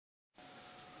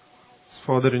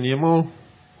Vader in die hemel,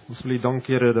 ons wil U dank,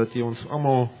 Here, dat U ons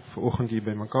almal vanoggend hier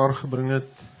by mekaar gebring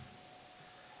het.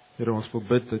 Here, ons wil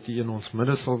bid dat U in ons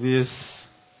midde sal wees.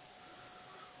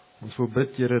 Ons wil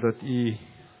bid, Here, dat U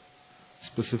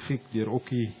spesifiek deur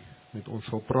Okkie met ons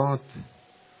sal praat.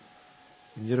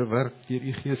 En Here, werk deur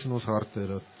U Gees in ons harte,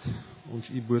 dat ons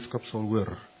U boodskap sal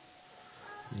hoor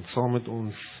en saam met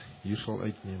ons hier sal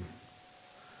uitneem.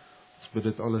 Ons bid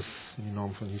dit alles in die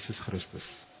naam van Jesus Christus.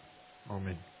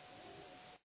 Amen.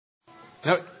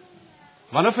 Nou,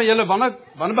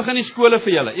 wanneer begin die skole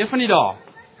vir julle? Een van die dae.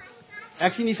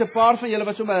 Ek sien hier's 'n paar van julle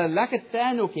wat sommer 'n lekker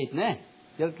tan ook het, né?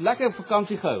 Julle het lekker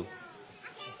vakansie gehou.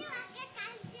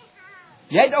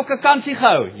 Jy het ook 'n vakansie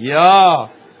gehou? Ja,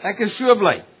 ek is so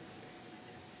bly.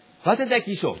 Wat het ek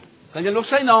hierso? Kan jy nog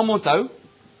sy naam onthou?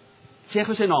 Sê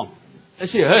gou sy naam.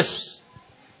 Is hy Hus?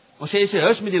 Ons sê hy is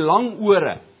Hus met die lang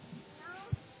ore.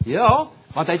 Ja,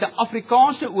 want hy het 'n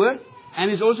Afrikaanse oor and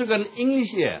he's also got an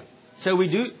English ear. So we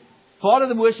do part of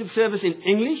the worship service in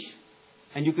English,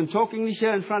 and you can talk English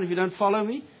here in front if you don't follow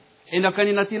me. En dan kan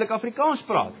jy natuurlik Afrikaans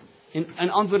praat en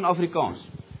antwoord in Afrikaans.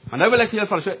 Maar nou wil ek vir julle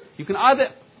vra, so you can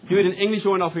either do it in English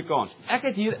or in Afrikaans. Ek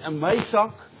het hier in my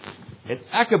sak het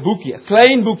ek 'n boekie, 'n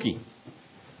klein boekie.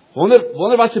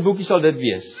 Wonder wat se boekie sal dit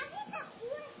wees?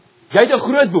 Jy het 'n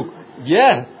groot boek.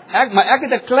 Ja, maar ek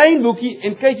het 'n klein boekie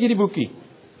en kyk hierdie boekie.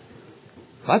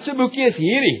 Wat se boekie is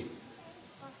hierdie?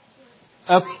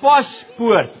 'n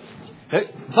paspoort.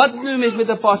 Wat doen mens met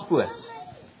 'n paspoort?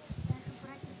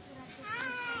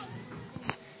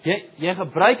 Jy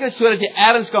gebruik dit sodat jy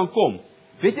ergens kan kom.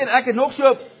 Weet jy, ek het nog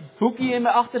so 'n boekie in my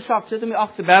agtersak, sit hom hier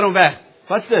agter, bær hom weg.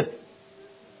 Wat's dit?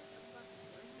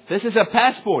 This is a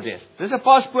passport, yes. This is a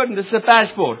passport and this is a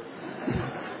passport.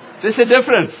 There's a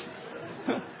difference.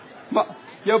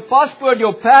 Your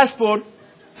passport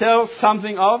tells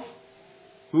something of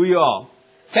who you are.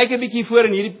 Kyk 'n bietjie voor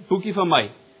in hierdie boekie van my.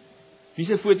 Wie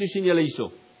se foto sien julle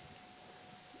hierso?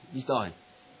 Wie's daai?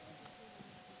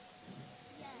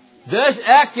 Dis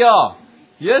ek, ja.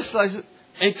 Yes,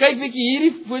 en kyk bietjie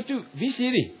hierdie foto. Wie's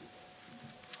hierdie?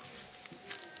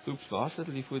 Oeps, waar sit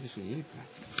die foto's van hierdie plek?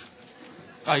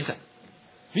 Ah, hier is hy.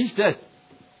 Wie's dit?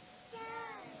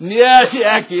 Nee, dis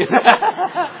ek hier.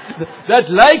 Dit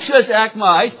lyk soos ek,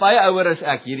 maar hy's baie ouer as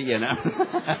ek, hierdie ene.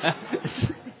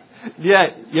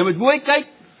 Nee, jy moet mooi kyk.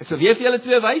 Ek sal weer vir julle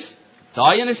twee wys.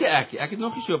 Daai een is nie ek. Ek het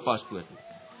nog nie so 'n paspoort nie.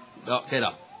 Ja, kyk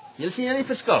daar. Julle sien die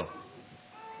verskil?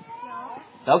 Ja.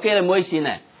 Nou kan jy mooi sien,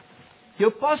 hè.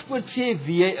 Jou paspoort sê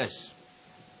wie jy is.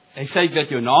 Hy sê wat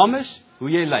jou naam is, hoe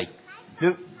jy lyk.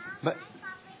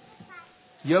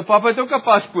 Jou pappa het ook 'n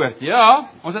paspoort. Ja,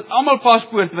 ons het almal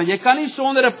paspoort, want jy kan nie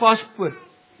sonder 'n paspoort.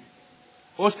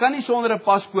 Ons kan nie sonder 'n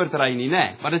paspoort ry nie,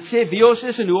 né? Maar dit sê wie ons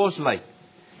is en hoe ons lyk.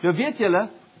 Nou weet julle,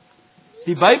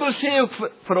 die Bybel sê ook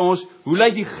vir ons, hoe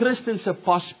lyk die Christen se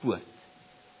paspoort?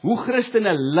 Hoe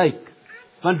Christene lyk?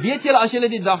 Want weet julle, as julle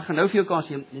die dag gaan nou vir jou kan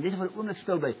sê, net vir 'n oomblik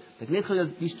stil bly, ek net gou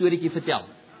die storieetjie vertel.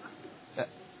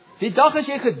 Die dag as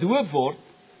jy gedoop word,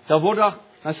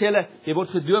 dan sê hulle, jy word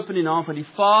gedoop in die naam van die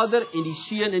Vader en die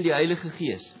Seun en die Heilige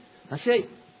Gees. Dan sê hy,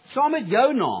 saam met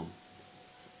jou naam,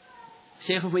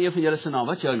 sê gou vir een van julle se naam,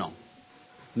 wat is jou naam?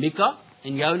 Mika,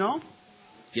 en jou naam?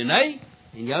 Jenny,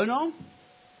 en jou naam?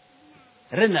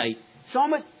 Renay, saam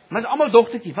met, maar is almal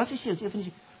dogtertjie, wat is die seuns? Een van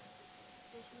die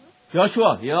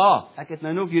Joshua, ja, ek het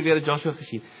nou nog hier weer Joshua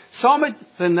gesien. Saam met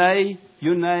Renay,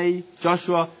 Jonay,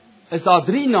 Joshua, is daar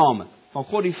 3 name, van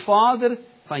God die Vader,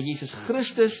 van Jesus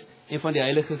Christus, en van die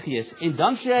Heilige Gees. En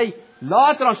dan sê hy,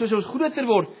 later aan, soos ons groter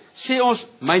word, sê ons,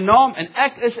 my naam, en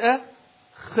ek is 'n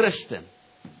Christen.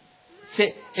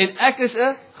 En ek is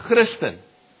 'n Christen.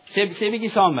 Sê bietjie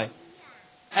saam met my.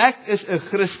 Ek is 'n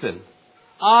Christen.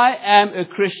 I am a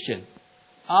Christian.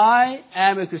 I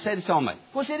am a Christian. Sê dit saam met my.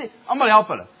 Kom sê dit, almal help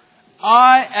hulle.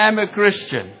 I am a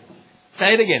Christian.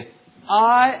 Say it again.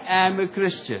 I am a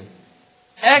Christian.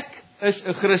 Ek is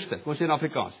 'n Christen. Kom sê in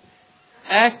Afrikaans.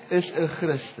 Ek is 'n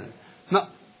Christen. Nou,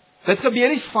 dit gebeur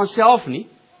nie van self nie.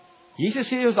 Jesus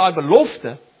sê ons daai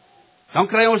belofte, dan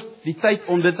kry ons die tyd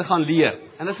om dit te gaan leer.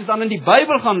 En as ons dan in die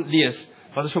Bybel gaan lees,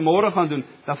 wat ons vanmôre gaan doen,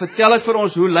 dan vertel dit vir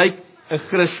ons hoe lyk 'n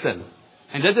Christen.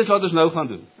 En dit is wat ons nou gaan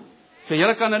doen. So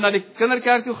julle kan nou na die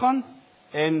kinderkerk toe gaan,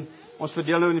 en ons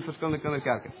verdeel nou in die verskillende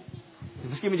kinderkerke.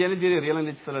 Miskien moet jy net weer die reëling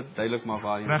net vir dit duidelik maak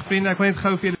waar jy. Reg vriende, ek wil net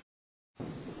gou vir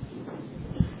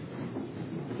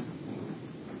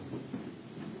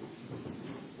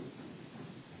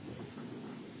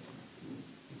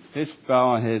Let's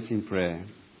bow our heads in prayer.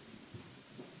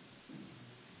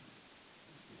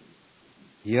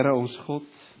 Here ons God,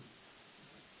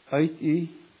 uit U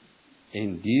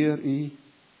en deur U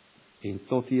en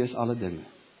tot U is alle dinge.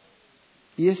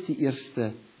 U is die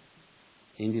eerste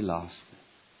en die laaste,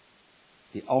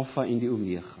 die Alpha en die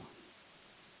Omega.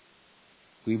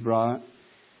 We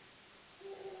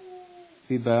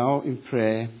bow in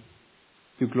prayer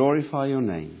to glorify your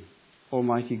name,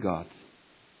 Almighty God,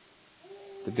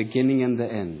 the beginning and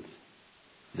the end,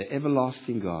 the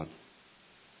everlasting God,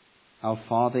 our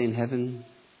Father in heaven,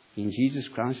 in Jesus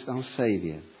Christ our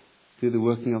Savior, through the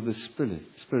working of the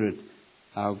Spirit,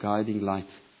 our guiding light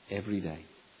every day.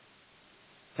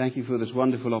 Thank you for this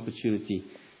wonderful opportunity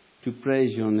to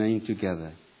praise your name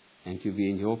together and to be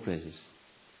in your presence.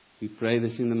 We pray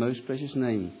this in the most precious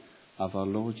name of our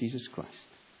Lord Jesus Christ.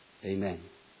 Amen.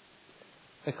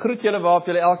 Ek groet julle waarop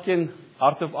julle elkeen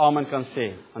hardop amen kan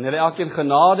sê. Aan julle elkeen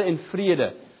genade en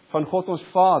vrede van God ons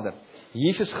Vader,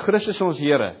 Jesus Christus ons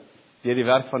Here, deur die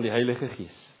werk van die Heilige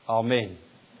Gees. Amen.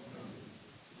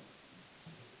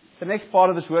 The next part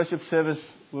of this worship service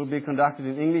will be conducted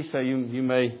in English, so you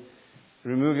may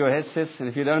remove your headsets, and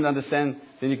if you don't understand,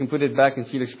 then you can put it back and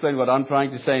she'll explain what I'm trying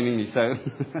to say in English. So,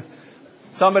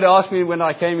 somebody asked me when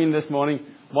I came in this morning,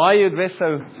 why are you dressed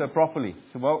so properly?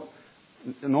 So, well,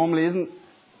 normally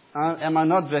am I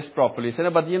not dressed properly? He said, no,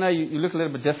 but you look a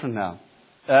little bit different now.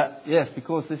 Yes,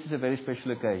 because this is a very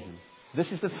special occasion.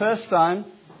 This is the first time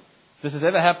this has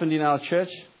ever happened in our church,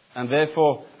 and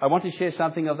therefore I want to share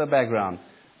something of the background.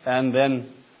 And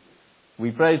then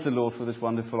we praise the Lord for this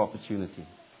wonderful opportunity.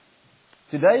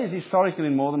 Today is historical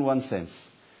in more than one sense.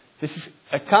 This is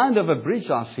a kind of a bridge,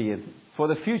 I see it, for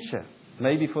the future,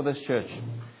 maybe for this church.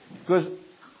 Because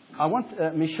I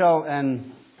want Michelle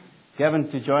and Gavin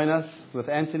to join us with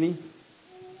Anthony.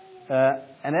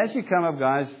 And as you come up,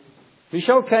 guys,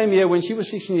 Michelle came here when she was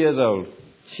 16 years old.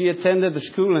 She attended the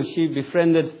school and she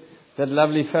befriended that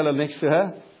lovely fellow next to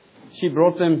her. She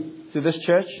brought them to this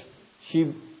church.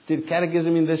 She did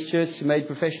catechism in this church. She made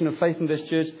profession of faith in this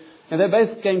church. And they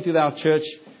both came to our church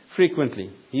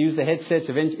frequently. He used the headsets.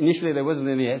 Initially, there wasn't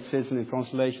any headsets in the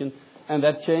translation. And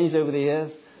that changed over the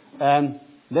years. And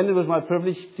then it was my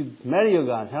privilege to marry you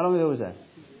guys. How long ago was that?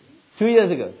 2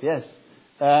 years ago, yes.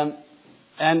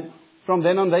 And from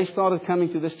then on, they started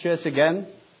coming to this church again.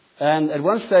 And at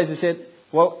one stage, they said,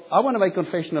 well, I want to make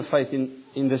confession of faith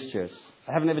in this church.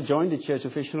 I haven't ever joined the church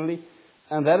officially.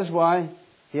 And that is why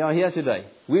we are here today.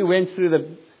 We went through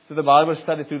the Bible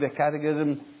study, through the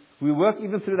catechism. We worked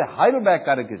even through the Heidelberg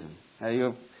Catechism.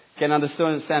 You can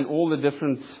understand all the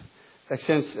difference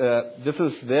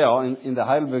there are in the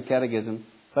Heidelberg Catechism.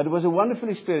 But it was a wonderful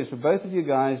experience for both of you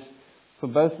guys, for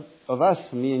both of us,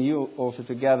 me and you also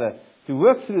together, to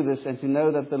work through this and to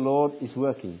know that the Lord is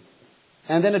working.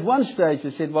 And then at one stage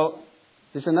they said, well,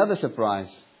 there's another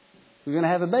surprise. We're going to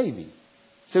have a baby.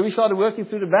 So we started working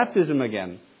through the baptism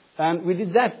again. And we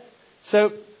did that. So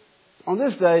on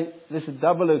this day, there's a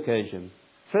double occasion.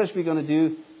 First, we're going to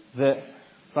do the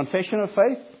confession of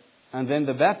faith, and then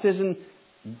the baptism.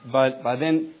 By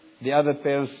then, the other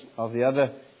parents of the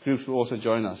other groups will also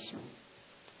join us.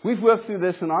 We've worked through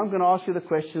this, and I'm going to ask you the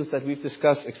questions that we've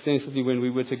discussed extensively when we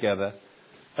were together.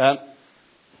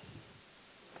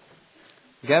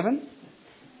 Gavin,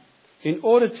 in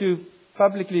order to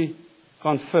publicly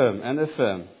confirm and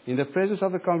affirm in the presence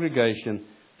of the congregation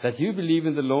that you believe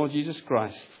in the Lord Jesus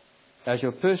Christ as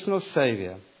your personal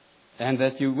Savior, and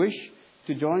that you wish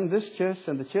to join this church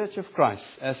and the Church of Christ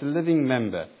as a living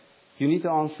member, you need to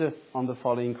answer on the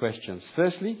following questions.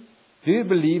 Firstly, do you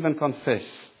believe and confess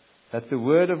that the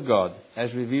Word of God,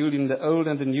 as revealed in the Old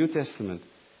and the New Testament,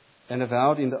 and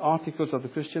avowed in the articles of the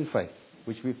Christian faith,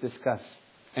 which we've discussed,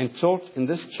 and taught in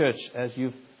this church as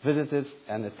you've visited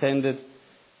and attended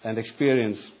and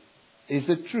experienced, is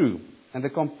the true and the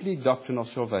complete doctrine of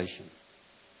salvation?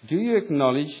 Do you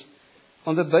acknowledge,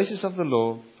 on the basis of the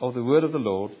law, of the word of the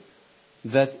Lord,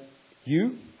 that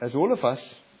you, as all of us,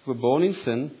 were born in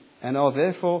sin and are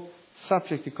therefore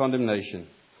subject to condemnation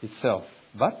itself,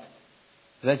 but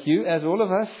that you, as all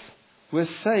of us, were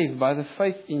saved by the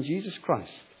faith in Jesus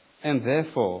Christ, and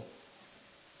therefore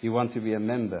you want to be a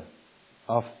member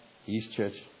of His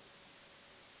church?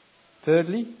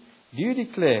 Thirdly, do you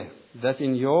declare that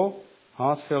in your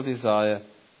heartfelt desire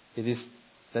it is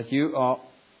that you are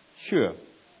sure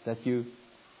that you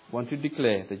want to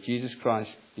declare that Jesus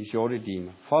Christ is your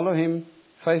Redeemer? Follow Him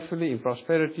faithfully in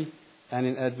prosperity and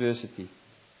in adversity,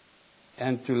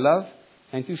 and to love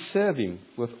and to serve Him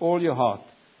with all your heart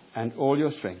and all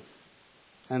your strength.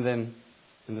 And then,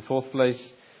 in the fourth place,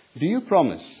 do you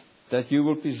promise that you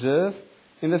will preserve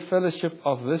in the fellowship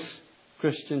of this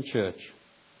Christian church,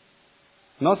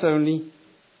 not only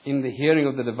in the hearing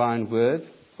of the divine word,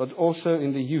 but also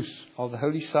in the use of the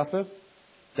Holy Supper,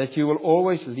 that you will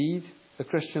always lead a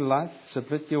Christian life,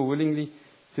 submit you willingly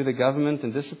to the government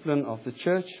and discipline of the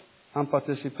church, and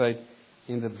participate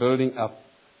in the building up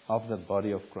of the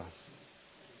body of Christ.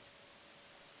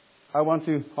 I want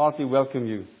to heartily welcome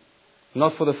you,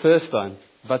 not for the first time,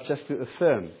 but just to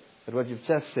affirm that what you've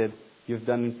just said, you've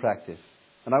done in practice.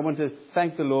 And I want to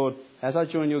thank the Lord as I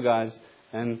join you guys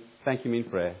and thank Him in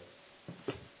prayer.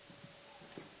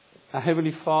 Our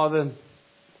Heavenly Father,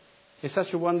 it's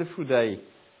such a wonderful day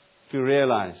to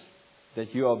realize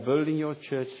that you are building your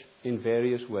church in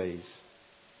various ways.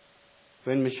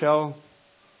 When Michelle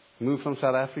moved from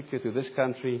South Africa to this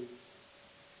country,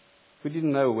 we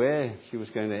didn't know where she was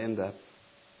going to end up.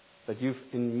 But you've,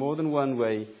 in more than one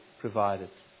way, provided.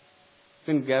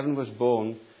 When Gavin was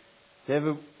born,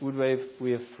 never would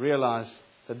we have realized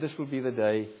that this will be the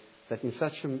day that in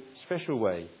such a special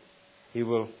way, he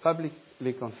will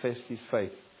publicly confess his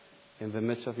faith in the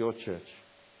midst of your church.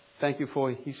 Thank you for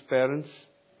his parents,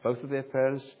 both of their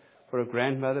parents, for a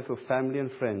grandmother, for family and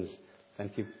friends,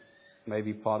 and he may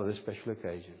be part of this special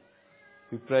occasion.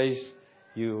 We praise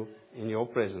you in your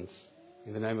presence.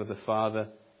 In the name of the Father,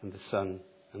 and the Son,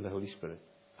 and the Holy Spirit.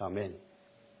 Amen.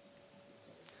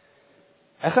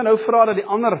 Ek gaan nou vra dat die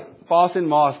ander paas en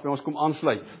maas by ons kom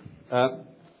aansluit.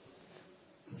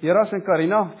 Heras en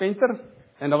Karina Venter,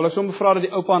 en dan wil ek sommer vra dat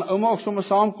die oupa en ouma ook sommer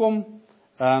saamkom.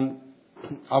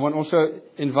 I want also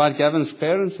invite Gavin's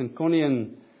parents and Connie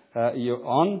and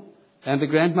Johan and the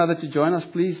grandmother to join us,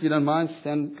 please, if you don't mind.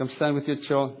 Come stand with your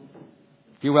child.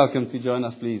 You're welcome to join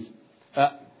us, please.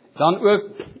 Dan ook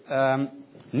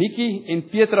Nikki en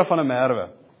Petra van der Merwe.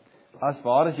 As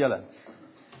waar is julle?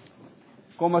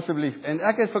 Kom asseblief. En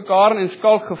ek het vir Karen en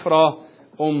Skalk gevra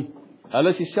om, hulle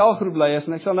is die selgroepleiers,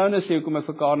 en ek sal nou sê hoekom ek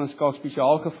vir Karen en Skalk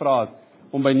spesiaal gevra het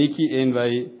om by Nikki en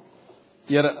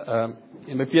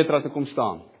by Petra te kom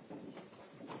staan.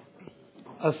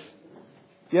 As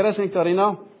Heras en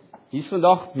Karina, hier's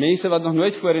vandag mense wat nog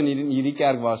nooit voor in hierdie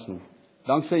kerk was nie.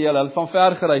 Danksy julle van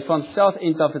ver gery, van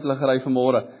South-End af het hulle gery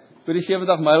vanmôre. Vir die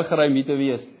 70 myl gery om hier te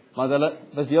wees, maar hulle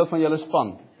was deel van julle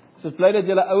span. So ek bly dat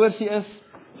julle ouers hier is.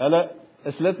 Hulle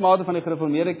is lidmate van die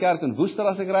Gereformeerde Kerk in Woester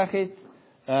as ek reg het.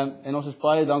 En ons is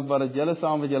baie dankbaar dat julle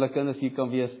saam met julle kinders hier kan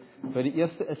wees. Vir die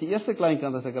eerste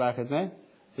kleinkant as ek reg het, né?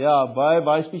 Ja,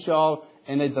 baie spesiaal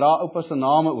en hy dra oupa se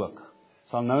name ook.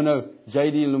 Sal nou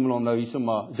JD noem hom nou hierso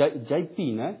maar JP,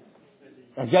 né?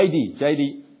 JD.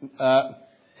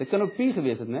 Dit kan ook P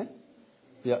gewees het, né?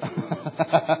 Ja.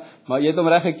 Maar jy het hom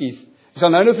reg gekies. Ek sal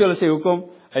nou vir julle sê hoekom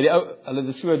hulle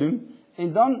dit so doen.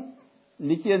 En dan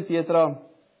Nikki en Petra.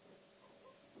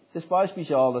 Dis baie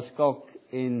spesiaal dat Skalk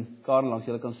en Karen langs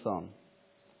julle kan staan.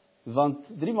 Want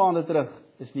 3 maande terug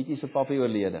is Nikki se pappa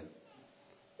oorlede.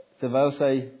 Terwyl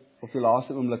sy op die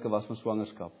laaste oomblikke was van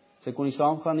swangerskap. Sy kon nie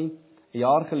saamgaan nie. 'n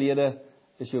jaar gelede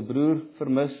is jou broer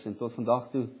vermis en tot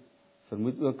vandag toe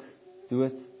vermoed ook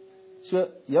dood. So,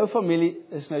 jou familie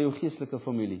is nou jou geestelike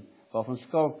familie, waarvan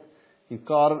Skalk en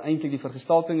Karen eintlik die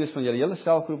vergestalting is van julle hele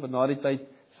selgroep wat na die tyd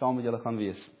saam met julle gaan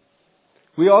wees.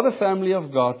 We are the family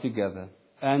of God together,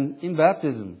 and in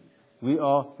baptism, we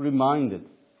are reminded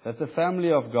that the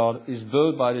family of God is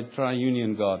built by the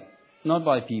triunion God, not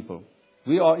by people.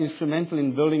 We are instrumental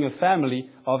in building a family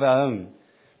of our own.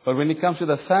 But when it comes to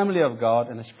the family of God,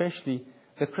 and especially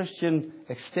the Christian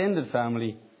extended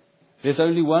family, there's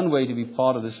only one way to be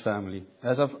part of this family.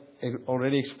 As I've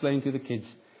already explained to the kids,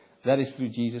 that is through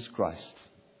Jesus Christ.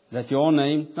 That your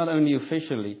name, not only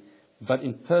officially, but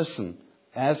in person,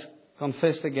 as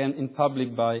confessed again in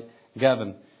public by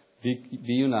Gavin,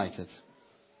 be united.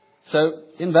 So,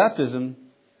 in baptism,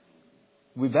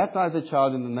 we baptize the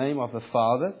child in the name of the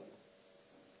Father,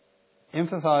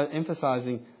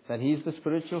 emphasizing that He is the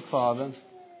spiritual Father,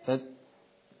 that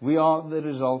we are the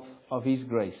result of His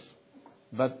grace.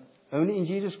 But only in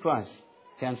Jesus Christ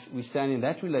can we stand in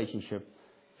that relationship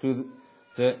through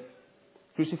the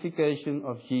crucifixion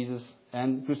of Jesus,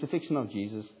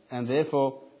 and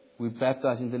therefore we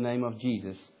baptize in the name of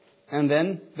Jesus. And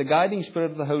then the guiding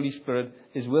Spirit of the Holy Spirit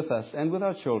is with us and with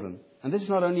our children. And this is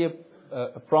not only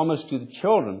a promise to the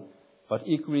children, but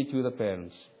equally to the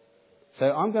parents. So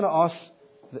I'm going to ask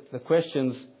the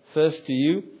questions first to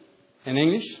you in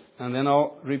English, and then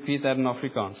I'll repeat that in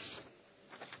Afrikaans.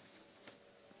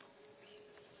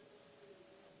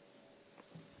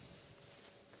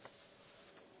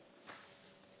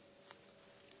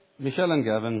 Michelle and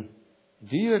Gavin,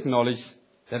 do you acknowledge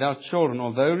that our children,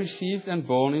 although received and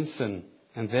born in sin,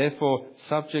 and therefore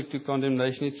subject to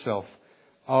condemnation itself,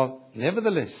 are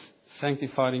nevertheless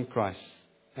sanctified in Christ,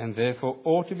 and therefore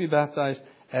ought to be baptized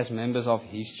as members of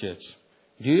His church?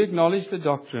 Do you acknowledge the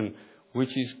doctrine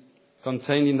which is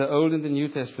contained in the Old and the New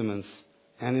Testaments,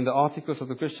 and in the articles of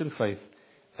the Christian faith,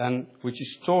 and which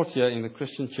is taught here in the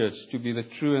Christian church to be the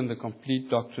true and the complete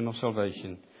doctrine of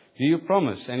salvation? Do Do you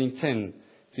promise and intend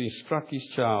to instruct this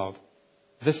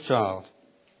child,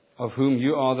 of whom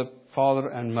you are the father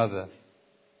and mother,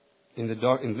 in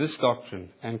this doctrine,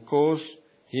 and cause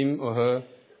him or her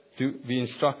to be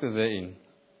instructed therein,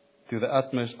 to the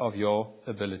utmost of your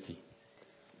ability?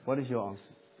 What is your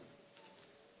answer?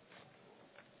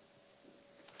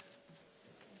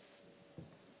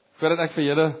 Voordat ek vir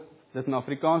julle dit in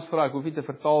Afrikaans vra, ek hoef nie te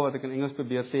vertaal wat ek in Engels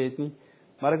probeer sê het nie,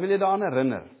 maar ek wil julle daaraan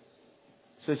herinner.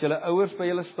 Soos julle ouers by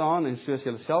julle staan en soos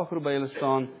julle selfgroep by julle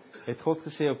staan, het God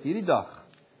gesê op hierdie dag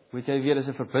moet jy weet, is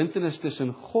 'n verbintenis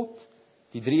tussen God,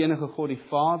 die drie-enige God, die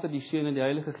Vader, die Seun en die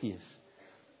Heilige Gees.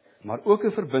 Maar ook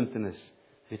 'n verbintenis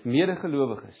met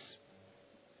medegelowiges.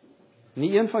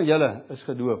 Nie een van julle is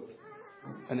gedoop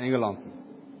in Engeland nie.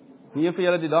 Nie een van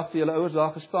julle die dag toe julle ouers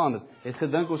daar gestaan het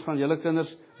gedink ons gaan julle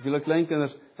kinders, of julle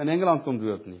kleinkinders in Engeland kom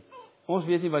doop nie. Ons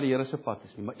weet nie wat die Here se pad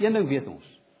is nie, maar een ding weet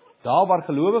ons. Daar waar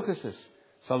gelowiges is,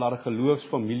 sal daar 'n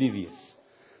geloofsfamilie wees.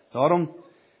 Daarom,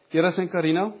 Eras en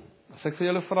Karina, as ek vir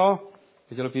julle vra,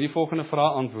 moet julle op hierdie volgende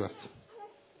vraag antwoord.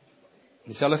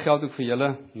 Dieselfde geld ook vir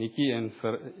julle, Nikki en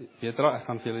vir Petra, ek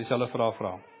gaan vir julle dieselfde vraag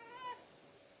vra.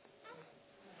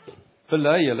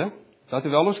 Bely julle dat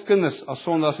hoewel ons kinders as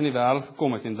sondaars in die wêreld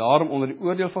gekom het en daarom onder die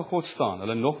oordeel van God staan,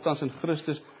 hulle nogtans in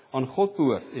Christus aan God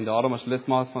behoort en daarom as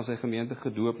lidmaat van sy gemeente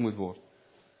gedoop moet word.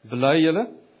 Bely julle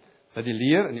dat die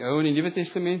leer in die Ou en die Nuwe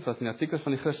Testament wat in die artikels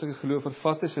van die Christelike geloof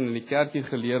vervat is en in die kerk hier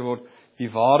geleer word, die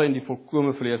ware en die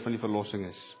volkomme leer van die verlossing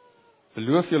is.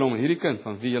 Beloof julle om hierdie kind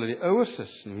van wie julle die ouers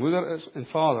is, die moeder is en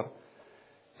vader,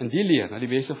 in die leer na die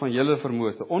beste van julle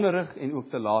vermoë te onderrig en ook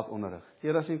te laat onderrig.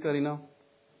 Eras en Karina,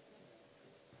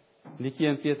 Nikki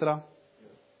en Petra.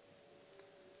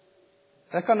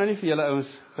 Ek kan nou nie vir julle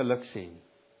ouens geluk sê nie.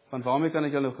 Want waarmee kan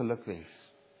ek julle geluk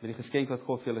wens? Met die geskenk wat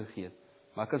God vir julle gegee het.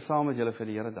 Maar ek kan saam met julle vir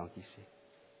die Here dankie sê.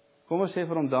 Kom ons sê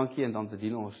vir hom dankie en dan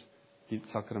bedien ons die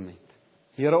sakrament.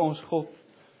 Here ons God,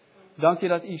 dankie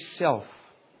dat U self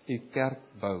U kerk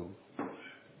bou.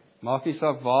 Maak nie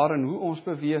saak waar en hoe ons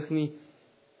beweeg nie,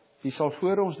 U sal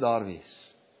voor ons daar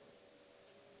wees.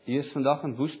 U is vandag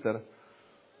in Woester,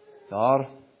 daar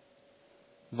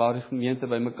waar die gemeente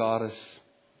bymekaar is.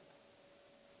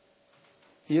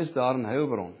 U is daar in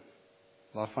Heilbron,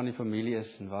 waarvan die familie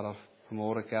is en waar daar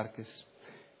vanmôre kerk is.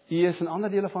 U is in ander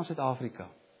dele van Suid-Afrika,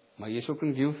 maar U is ook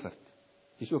in Guildford,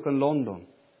 U is ook in Londen,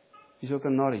 U is ook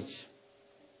in Norwich,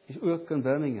 U is ook in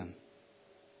Birmingham,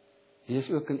 U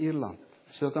is ook in Ierland.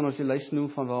 So kan ons die lys noem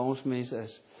van waar ons mense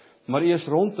is. Maar U is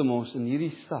rondom ons in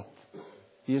hierdie stad.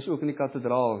 U is ook in die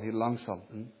kathedraal hier langsal,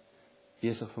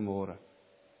 besig vanmôre.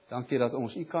 Dankie dat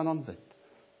ons U kan aanbid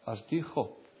as die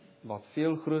God wat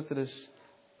veel groter is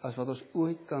as wat ons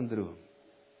ooit kan droom.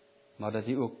 Maar dat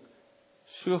U ook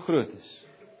so groot is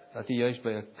dat U juis by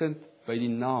 'n kind by die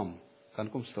naam kan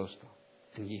kom stil staan.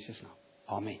 In Jesus naam.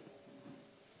 Amen.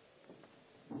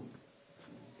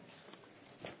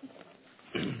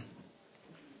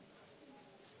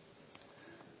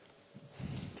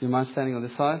 Do you mind standing on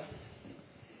this side?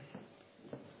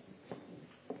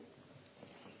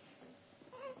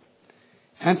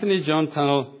 Anthony John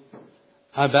Tunnell,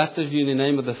 I baptize you in the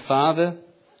name of the Father,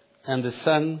 and the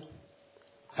Son,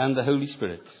 and the Holy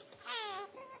Spirit.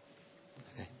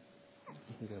 Okay.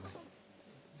 You can go away.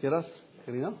 Geras,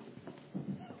 Karina?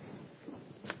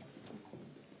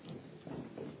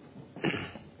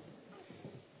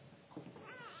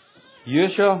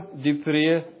 Joshua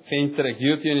Dupree Venter, ek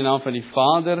doop jou in die naam van die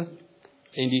Vader,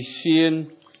 en die Seun,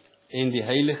 en die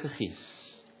Heilige Gees.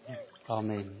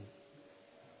 Amen.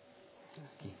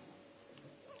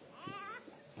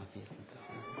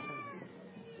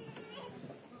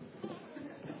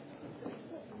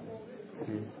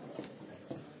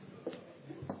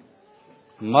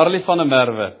 Marley van der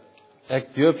Merwe,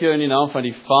 ek doop jou in die naam van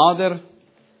die Vader,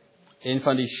 en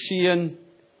van die Seun,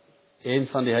 en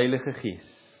van die Heilige Gees.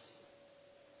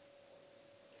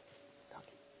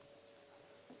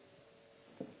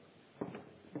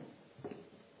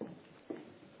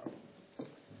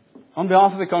 On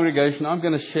behalf of the congregation, I'm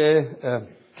going to share a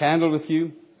candle with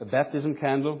you, a baptism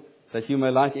candle, that you may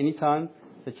light any time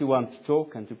that you want to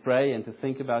talk and to pray and to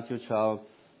think about your child.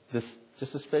 This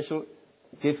just a special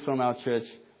gift from our church,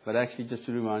 but actually just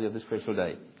to remind you of this special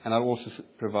day. And I'll also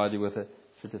provide you with a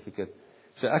certificate.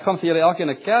 So ek gaan vir julle elkeen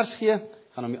 'n kers gee,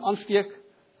 gaan hom aansteek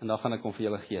en dan gaan ek hom vir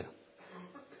julle gee.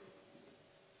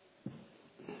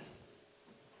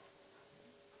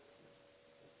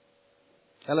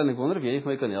 Ellen, ek wonder of jy vir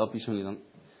my kan help hierso nie, dan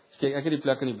steek ek die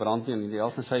plek in die brand nie en die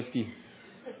helft van syfie.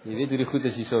 Jy weet hoe die goed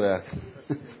is hierso werk.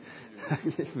 Ek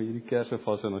het vir hierdie kerse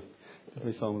vas en ek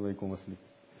my saam met my kom asseblief.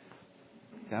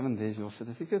 Gavin, there's your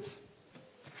certificate.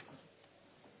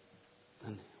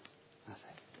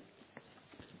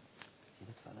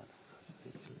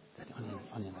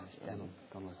 dan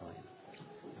kan ons daai.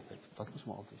 Okay, dat moet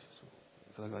maar altyd so.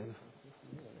 Wil ek daai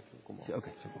kom maar.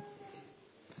 Okay, so kom.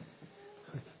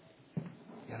 Goed.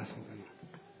 Ja, dat is goed.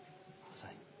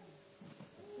 Asai.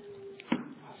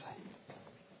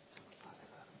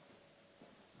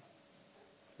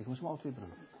 Ek moet maar altyd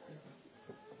bring.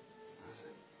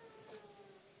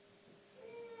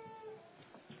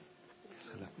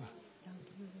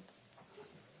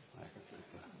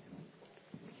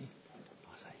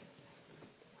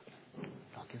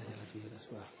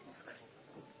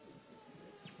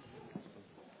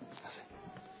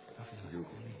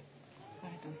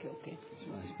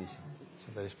 It's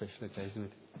a very special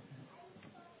occasion.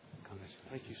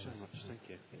 Thank you so much. Thank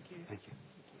you. Thank you.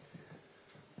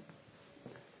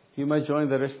 You may join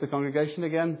the rest of the congregation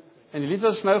again. En die lied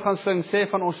wat ons nou gaan sing, sê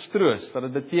van ons troos, wat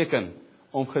dit beteken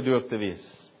om gedoop te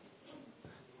wees.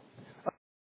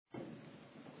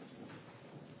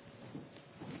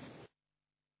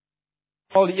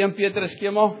 Al die 1 Petrus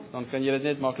skema, dan kan jy dit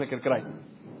net makliker kry.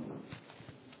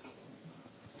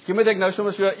 Miskien moet ek nou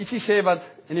sommer so ietsie sê wat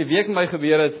in die week met my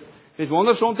gebeur het. Mens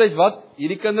wonder soms wat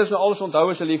hierdie kinders nou alles onthou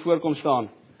as hulle hier voorkom staan.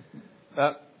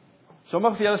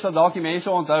 Sommige van julle sal dalk die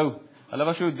mense onthou. Hulle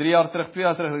was so 3 jaar terug, 2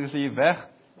 jaar terug, is hulle hier weg.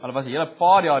 Hulle was 'n hele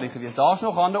paar jaar hier gewees. Daar's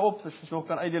nog hande op, as jy nog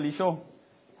kan uitdeel hierso.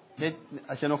 Net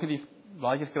as jy nog nie die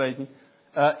blaadjies kry het nie.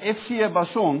 FC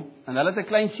Bason, en hulle het 'n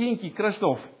klein seentjie,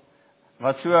 Christof,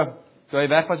 wat so toe hy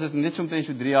weg was, is net so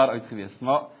 3 jaar oud gewees.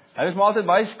 Maar hy was maar altyd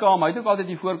baie skaam. Hy het ook altyd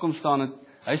hier voorkom staan.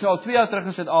 Hy is nou al 2 jaar terug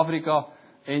in Suid-Afrika.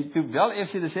 En toe wel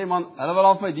FC te sê, man, hulle wil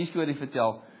al vir my die storie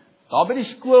vertel. Daar by die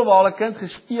skool waar hulle kind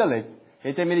gespeel het,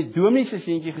 het hy met die dominee se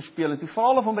seentjie gespeel. En toe vra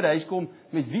hulle van by die huis kom,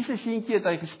 met wie se seentjie het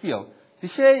hy gespeel? Toe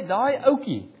sê hy, daai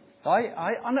ouetjie, daai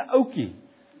ander ouetjie.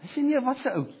 Hy sê nee, wat se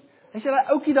ouetjie? Hy sê daai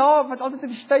ouetjie daar wat altyd op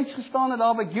die stage gestaan het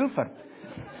daar by Guildford.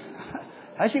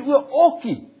 Hy sê o,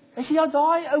 okkie. Hy sê ja,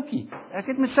 daai ouetjie. Ek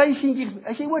het met sy seentjie.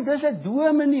 Hy sê o, dis 'n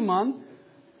dominee man.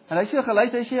 En hy sê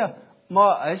geluid, hy sê ja,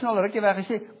 maar hy is nou al rukkie weg. Hy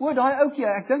sê, o, daai ouetjie,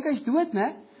 ek dink hy's dood,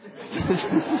 né?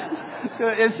 So,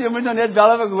 jy moet nou net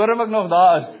bel of ek hoor of ek nog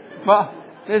daar is. Maar,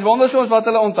 dit is wonder soms wat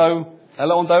hulle onthou.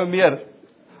 Hulle onthou meer,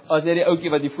 as net die ouetjie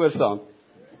wat hier voor staan.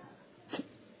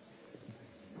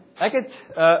 Ek het,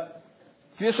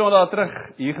 2 sondae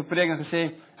terug hier gepreek en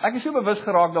gesê, ek is so bewus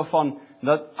geraak daarvan,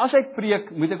 dat as ek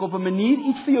preek, moet ek op 'n manier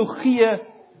iets vir jou gee,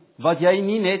 wat jy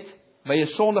nie net by 'n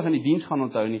Sondag in die diens gaan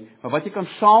onthou nie, maar wat jy kan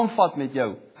saamvat met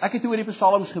jou. Ek het oor die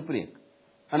psalms gepreek.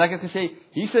 En ek het gesê,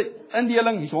 hier's 'n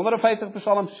indeling, hier's 150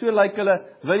 psalms, so lyk hulle.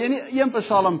 Wil jy nie een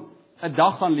psalm 'n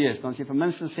dag gaan lees, dan is jy vir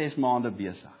minstens 6 maande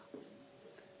besig.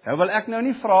 Nou wil ek nou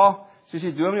nie vra, soos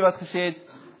die dominee wat gesê het,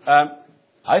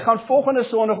 hy gaan volgende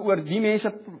Sondag oor die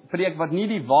mense preek wat nie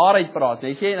die waarheid praat.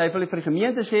 Hy sê, hy wil vir die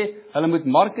gemeente sê, hulle moet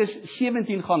Markus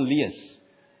 17 gaan lees.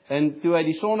 En toe hy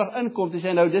die Sondag inkom, toe sê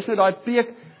hy nou, dis nou daai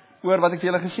preek oor wat ek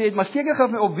vir julle gesê het, maar steek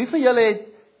ek op, wie van julle het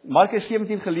Markus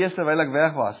 17 gelees terwyl ek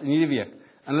weg was in hierdie week?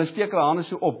 En hulle steek hulle hande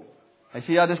so op. Hy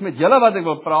sê, ja, dis met julle wat ek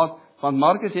wil praat, want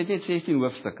Markus het net 16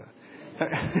 hoofstukke.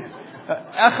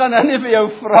 Ek gaan nou nie vir jou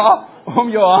vra om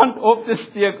jou hand op te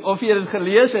steek of jy dit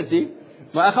gelees het nie,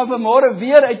 maar ek gaan vanmôre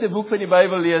weer uit 'n boek van die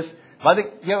Bybel lees, wat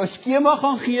ek jou 'n skema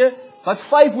gaan gee, wat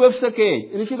 5 hoofstukke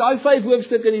het. En as jy daai 5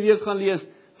 hoofstukke in die week gaan lees,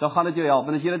 dan gaan dit jou help.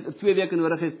 En as jy dit 2 weke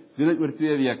nodig het, doen dit oor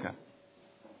 2 weke.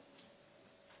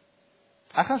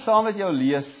 Ek gaan saam met jou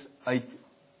lees uit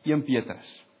 1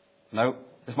 Petrus. Nou,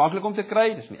 dis maklik om te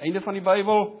kry, dis aan die einde van die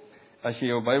Bybel. As jy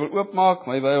jou Bybel oopmaak,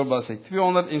 my Bybel bladsy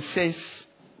 206,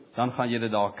 dan gaan jy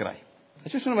dit daar kry. I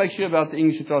just want to make sure about the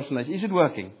English translation. Is it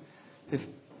working? If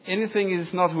anything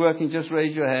is not working, just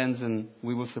raise your hands and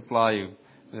we will supply you.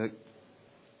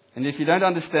 And if you don't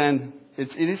understand, it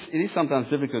is sometimes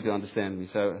difficult to understand me.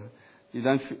 So you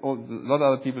don't. A lot of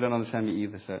other people don't understand me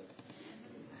either. So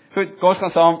goed, kom ons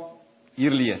gaan saam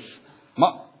hier lees.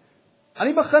 Maar aan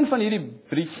die begin van hierdie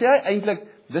brief sê hy eintlik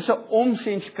dis 'n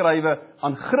omsendskrywe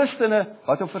aan Christene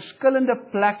wat op verskillende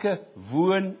plekke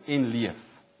woon en leef.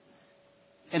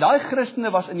 En daai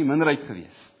Christene was in die minderheid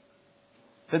gewees.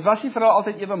 Dit was nie vir hulle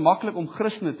altyd ewe maklik om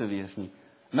Christene te wees nie.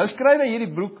 Nou skryf hy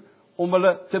hierdie boek om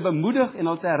hulle te bemoedig en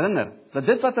hulle te herinner dat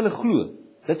dit wat hulle glo,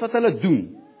 dit wat hulle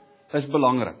doen, is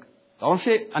belangrik. Daarom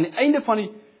sê aan die einde van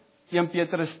die 1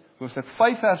 Petrus hoofstuk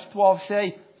 5 vers 12 sê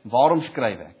hy, waarom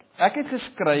skryf ek? Ek het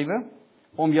geskrywe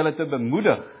om julle te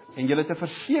bemoedig en julle te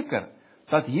verseker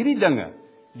dat hierdie dinge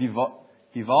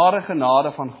die ware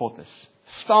genade van God is.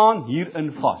 Staan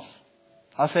hierin vas.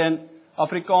 As hy in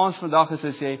Afrikaans vandag is,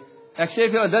 hy sê, ek sê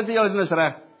vir julle, dit wat julle doen is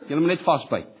reg, julle moet net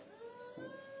vasbyt.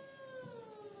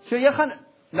 So jy gaan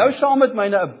nou saam met my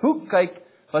na 'n boek kyk,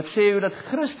 wat sê hoe dat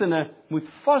Christene moet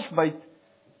vasbyt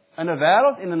in 'n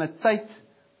wêreld en in 'n tyd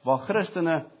waar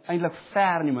Christene eintlik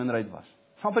ver in die minderheid was.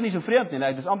 Dit is amper nie so vreemd nie,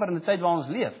 dit is amper in 'n tyd waar ons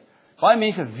leef. Baie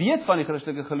mense weet van die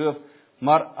Christelike geloof,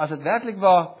 maar as dit werklik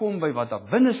waar kom by wat daar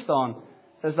binne staan,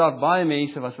 is daar baie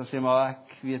mense wat sal sê, maar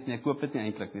ek weet nie, ek koop dit nie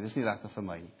eintlik nie, dis nie regtig vir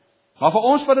my nie. Maar vir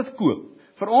ons wat dit koop,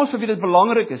 vir ons vir wie dit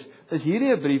belangrik is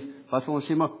hierdie 'n brief wat vir ons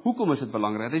sê, maar hoekom is dit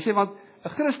belangrik? Hy sê, want 'n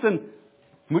Christen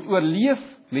moet oorleef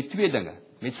met twee dinge,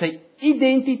 met sy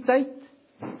identiteit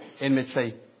en met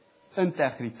sy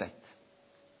integriteit.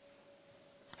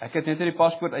 Ek het net hierdie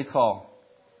paspoort uitgehaal.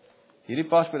 Hierdie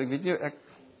paspoort, ek weet nie, ek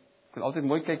kan altyd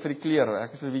mooi kyk vir die kleure,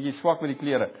 ek is 'n bietjie swak met die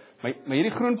kleure, maar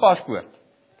hierdie groen paspoort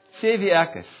sê wie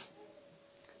ek is.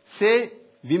 Sê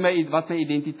wat my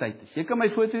identiteit is. Jy kan my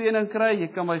foto in kry, jy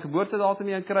kan my geboortedatum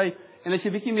in kry, en as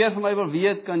jy bietjie meer van my wil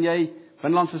weet, kan jy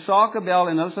Binnelandse Sake bel,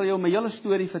 en hulle sal jou my hele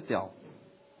storie vertel.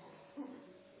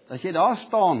 As jy daar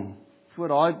staan, voor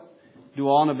daai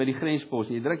douane by die grenspos,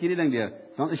 en jy druk hierdie ding deur,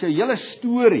 dan is jou hele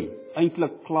storie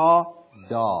eintlik klaar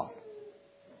daar.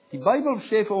 Die Bybel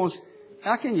sê vir ons,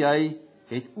 ek en jy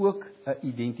het ook 'n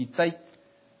identiteit,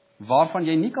 waarvan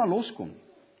jy nie kan loskom nie.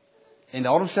 En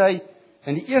daarom sê hy,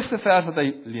 in die eerste vers wat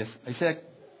hy lees, hy sê,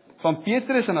 van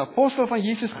Petrus, 'n apostel van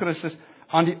Jesus Christus,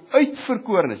 aan die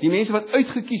uitverkorenes, die mense wat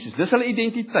uitgekies is, dis hulle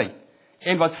identiteit,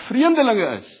 en wat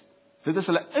vreemdelinge is, dit is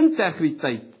hulle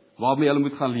integriteit, waarmee hulle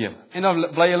moet gaan lewe. En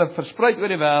dan bly hulle verspreid oor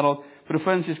die wêreld,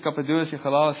 provinsies, Kappadosie,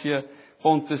 Galasië,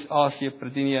 Pontus, Asië,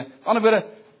 Bithynië. Aan die ander woorde,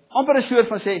 amper 'n soort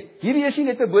van sê, hierdie is nie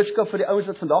net 'n boodskap vir die ouens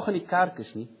wat vandag in die kerk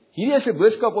is nie. Hierdie is 'n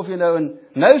boodskap of jy nou in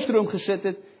Nylstroom gesit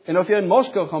het, en of jy in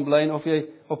Moskou gaan bly, en of jy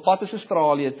op pad is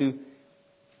Australië toe,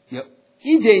 jou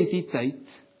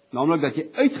identiteit, naamlik dat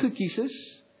jy uitgekies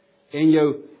is, en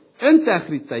jou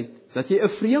integriteit, dat jy 'n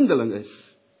vreemdeling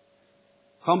is,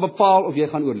 gaan bepaal of jy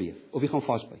gaan oorleef, of jy gaan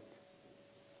vasbyt.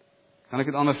 Kan ek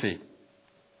dit anders sê?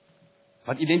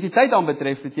 Wat identiteit aan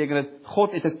betref, beteken dit,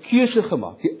 God het 'n keuse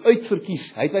gemaak, die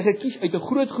uitverkies. Hy het my gekies uit 'n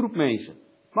groot groep mense.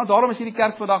 Maar daarom is hierdie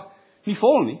kerk vandag nie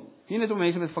vol nie. Nie net om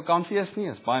mense met vakansie is nie,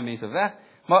 is baie mense weg,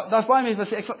 maar daar's baie mense wat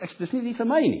sê, dis nie vir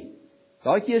my nie.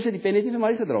 Daai keuse, die pen het nie vir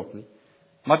my gedrop nie.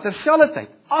 Maar terselfdertyd,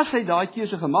 as hy daai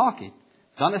keuse gemaak het,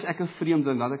 dan is ek 'n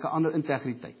vreemdeling, dan het ek 'n ander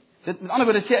integriteit. Dit, met ander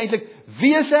woorde, dit sê eintlik,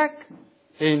 wie is ek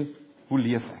en hoe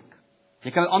leef ek?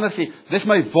 Jy kan dit anders sê, dis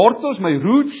my wortels, my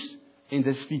roots, en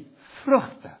dis die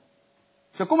vrugte.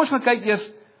 So kom ons gaan kyk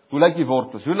eers, hoe lyk die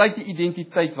wortels? Hoe lyk die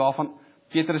identiteit waarvan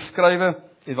Petrus skrywe,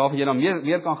 en waarvan jy dan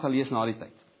meer kan gaan lees na die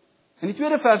tyd? In die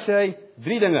tweede vers sê hy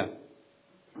 3 dinge.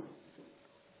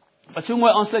 Wat so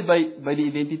mooi aansluit by die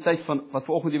identiteit van wat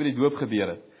vanoggend oor die doop gebeur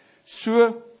het.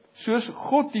 Soos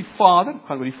God die Vader,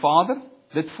 gaan oor die Vader,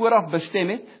 dit vooraf bestem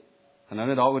het, gaan nou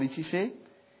net daaroor ietsie sê,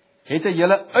 het hy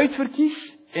julle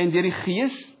uitverkies en deur die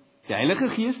Gees, die Heilige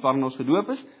Gees waarin ons gedoop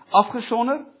is,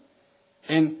 afgesonder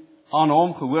en aan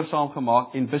hom gehoorsaam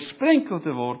gemaak en besprenkel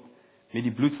te word met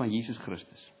die bloed van Jesus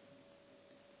Christus.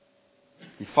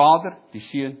 Die Vader, die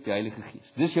Seun, die Heilige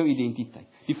Gees. Dis jou identiteit.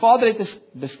 Die Vader het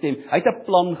bestem, hy het 'n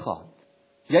plan gehad.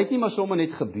 Jy het nie maar sommer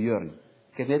net gebeur nie.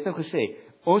 Ek het net nou gesê,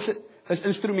 ons is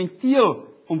instrumenteel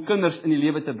om kinders in die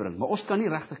lewe te bring, maar ons kan nie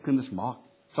regtig kinders maak.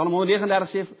 Psalm 139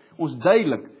 sê ons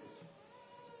duidelik,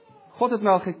 God het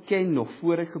my al geken nog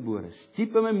voor ek gebore is.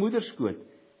 Diep in my moederskoot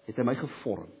het hy my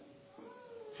gevorm.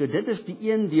 So dit is die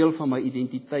een deel van my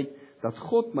identiteit, dat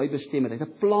God my bestem het. Hy het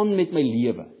 'n plan met my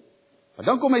lewe. Maar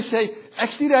dan kom hy sê,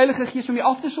 ek stuur die Heilige Gees om jou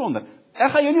af te sonder.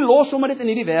 Ek gaan jou nie los sommer net in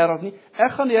hierdie wêreld nie.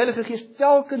 Ek gaan die Heilige Gees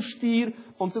telkens stuur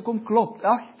om te kom klop.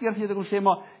 Elke keer as jy te kom sê,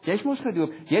 maar jy's mos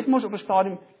gedoop. Jy het mos op 'n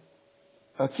stadium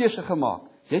 'n keuse gemaak.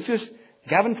 Jy het soos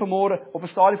Gavin vanmôre op 'n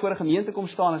stadium voor 'n gemeente kom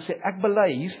staan en sê, ek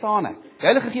bely, hier staan ek. Die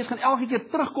Heilige Gees gaan elke keer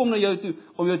terugkom na jou toe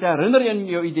om jou te herinner aan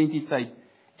jou identiteit.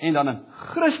 En dan in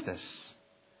Christus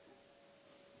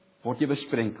word jy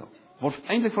besprenkel. Word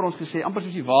eintlik vir ons gesê, amper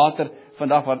soos die water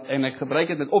vandag, en ek gebruik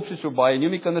dit met opsie so baie, nie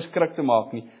om die kinders skrik te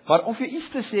maak nie, maar om vir iets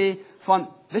te sê van,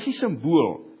 dis die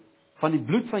simbool van die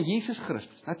bloed van Jesus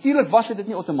Christus. Natuurlik was dit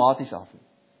nie outomaties af nie.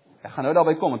 Ek gaan nou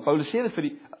daarby kom, want Paulus sê dit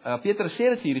vir Petrus sê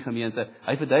dit vir hierdie gemeente,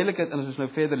 hy verduidelik dit, en as ons nou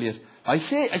verder lees, hy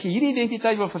sê, as jy hierdie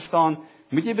identiteit wil verstaan,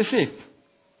 moet jy besef,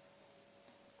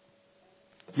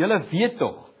 julle weet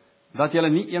tog, dat julle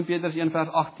nie 1 Petrus 1 vers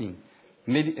 18,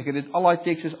 ek het dit al daai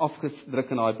tekste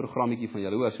afgedruk in daai programmetjie van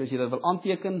julle, hoor, so as jy dit wil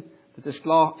aanteken, dit is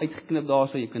klaar uitgeknip daar,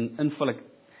 so jy kan invul, ek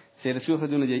sê dit so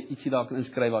gedoen, dat jy ietsie daar kan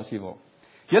inskryf as jy wil.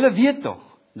 Julle weet tog,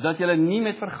 dat julle nie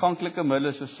met verganklike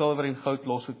middele, so silwer en goud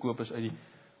losgekoop is uit die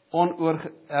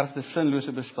onoorgeerfde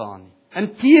sinlose bestaan nie.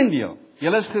 Inteendeel,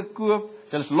 julle is gekoop,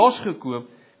 julle is losgekoop,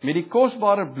 met die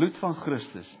kosbare bloed van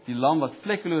Christus, die lam wat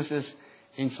vlekkeloos is,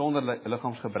 en sonder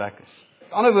liggaamsgebrek is.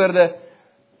 Met ander woorde,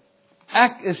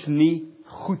 ek is nie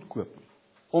goedkoop nie.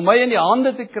 Om my in die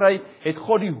hande te kry, het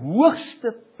God die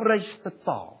hoogste prys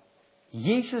betaal.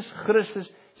 Jesus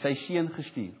Christus, sy seun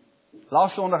gestuur.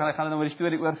 Laas Sondag, en ek gaan nou maar die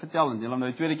storie oor vertel, en julle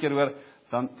nou die tweede keer hoor,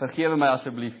 dan vergewe my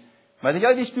asseblief. Maar ek het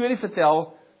jou die storie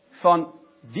vertel van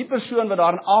die persoon wat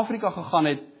daar in Afrika gegaan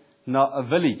het na 'n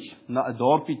village, na 'n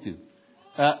dorpie toe.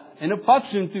 En op pad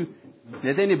soontoe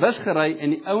het hy in die bus gery en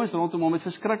die ouens rondom hom het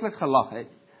verskriklik gelag.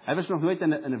 Hy was nog nooit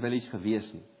in 'n village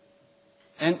gewees nie.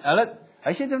 En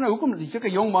hy sê nou, hoekom, die sulke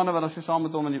jong manne wat daar saam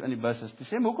met hom in die bus is, toe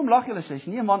sê, maar hoekom lag julle? Sy sê,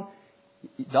 nee man,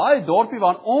 daai dorpie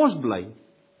waar ons bly,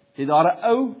 het daar 'n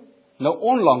ou nou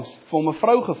onlangs vir hom 'n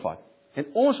vrou gevat. En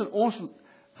ons in ons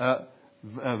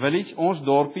village, ons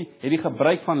dorpie, het die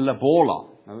gebruik van Lebola.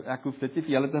 Nou ek hoef dit nie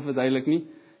vir julle te verduidelik nie.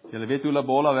 Julle weet hoe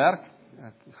Lebola werk.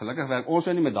 Gelukkig werk ons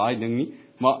nou nie met daai ding nie,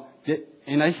 maar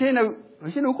en hy sê nou,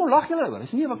 hoekom lag julle oor? Hy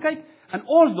sê nee, maar kyk, in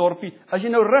ons dorpie, as jy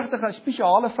nou regtig 'n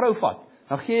spesiale vrou vat,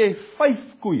 dan gee jy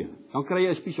 5 koeie, dan kry jy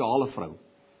 'n spesiale vrou.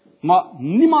 Maar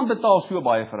niemand betaal so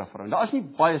baie vir 'n vrou. Daar is nie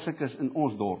baie sulkes in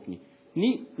ons dorp nie.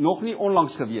 Nog nie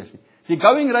onlangs gewees nie. Die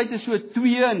going rate is so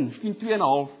 2 en miskien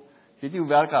 2,5. Ek weet nie hoe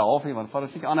werk hy half nie, want vat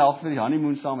ons seker ander half vir die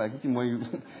honeymoon saam, ek weet nie mooi hoe.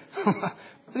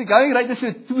 Die going rate is so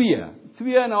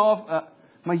 2,5,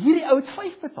 maar hierdie ou het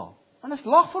 5 betaal. En is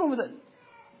lag vir hom.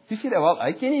 Toe sê hy, wel,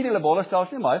 hy ken nie die Lebola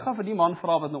stelsel nie, maar hy gaan vir die man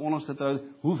vra wat nou onlangs getrou is,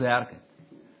 hoe werk dit?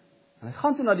 En hy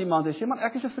gaan toe na die man en sê, man,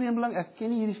 ek is 'n vreemdeling, ek ken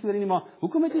nie hierdie storie nie, maar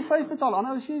hoekom het jy 5 betaal?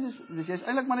 Ander sê, dis jy's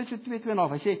eintlik maar net so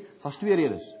 2,5. Hy sê, daar's 2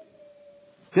 redes.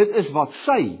 Dit is wat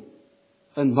sy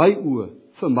in my oë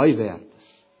vir my werd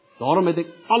is. Daarom het ek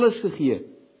alles gegee.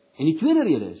 En die tweede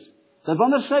rede is, dat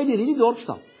wanneer sy deur hierdie dorp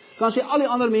stap, kan sy al die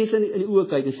ander mense in die oë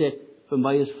kyk en sê, vir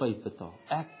my is 5 betaal.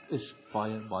 Ek is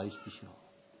baie, baie spesiaal.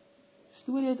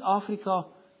 Storie uit Afrika,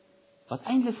 wat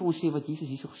eintlik vir ons sê wat Jesus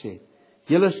hierso gesê het.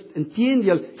 Julle is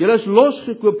inteendeel, julle is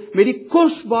losgekoop met die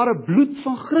kosbare bloed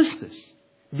van Christus,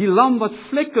 die lam wat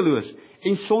vlekkeloos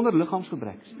en sonder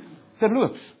liggaamsgebrek is.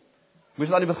 Terloops,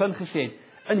 moes aan die begin gesê het,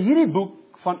 in hierdie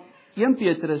boek van 1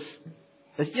 Petrus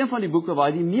is een van die boeke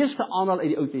waar hy die meeste aanhaal uit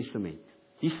die Ou Testament.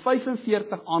 Die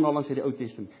 45 aanhalings uit die Ou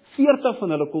Testament. 40 van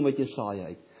hulle kom uit Jesaja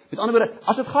uit. Met ander woorde,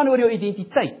 as dit gaan oor jou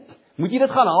identiteit, moet jy dit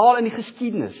gaan haal in die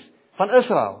geskiedenis van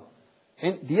Israel.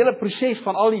 En die hele proses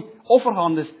van al die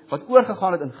offerhandes wat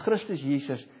oorgegaan het in Christus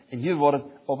Jesus, en hier word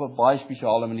dit op 'n baie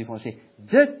spesiale manier van sê,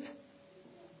 dit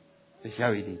is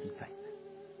jou identiteit.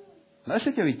 Nou is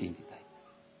dit jou identiteit.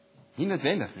 Nie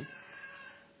noodwendig nie.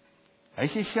 Hy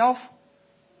sê self,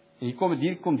 en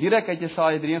hier kom direk uit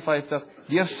Jesaja 53,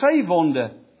 deur sy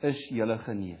wonde is julle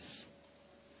genees.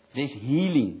 Dis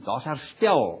healing, daar's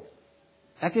herstel.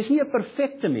 Ek is nie 'n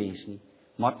perfekte mens nie,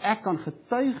 maar ek kan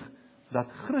getuig dat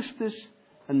Christus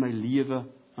in my lewe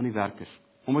aan die werk is.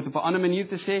 Om dit op 'n ander manier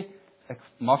te sê, ek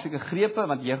maak seker grepe,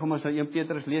 want jy gaan ons nou 1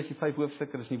 Petrus lees, die 5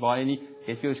 hoofstukke, is nie baie nie, ek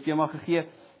het vir jou 'n skema gegee.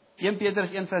 1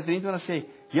 Petrus 1:23 sê,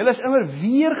 julle is immer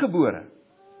weergebore.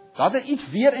 Dat er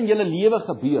iets weer in julle lewe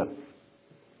gebeur.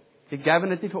 Ek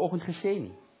Gavin het nie vanoggend gesê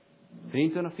nie.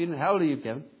 23, 24, how old are you,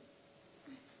 Gavin?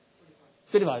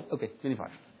 25, okay,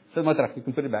 25. Sit maar terug, you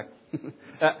can put it back.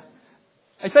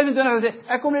 Hy 25 sê,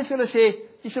 ek kom net vir julle sê,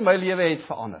 iets in my lewe het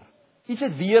verander. Iets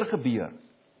het weer gebeur.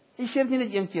 Jy sê dit nie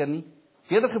net een keer nie.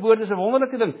 Wedergeboorte is 'n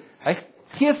wonderlike ding. Hy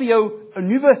gee vir jou 'n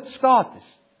nuwe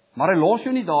status, maar hy los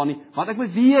jou nie daar nie, want ek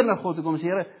moet weer na God toe kom en sê,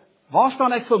 Here, waar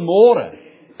staan ek vanmôre?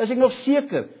 Is ek nog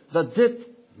seker dat dit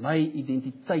my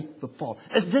identiteit bepaal?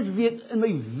 Is dit weet in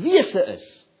my wese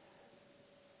is?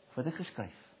 Wat ek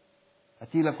geskryf.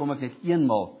 Natuurlik kom ek net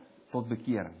eenmaal tot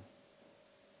bekering.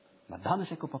 Maar dan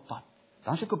is ek op 'n pad.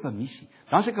 Dan is ek op 'n missie.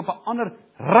 Dan is ek op 'n ander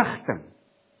rigting.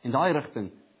 En daai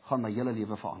rigting gaan my hele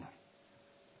lewe verander.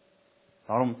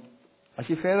 Daarom, as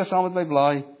jy verder saam met my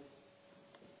blaai,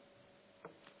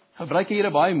 gebruik hier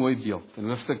 'n baie mooi beeld. In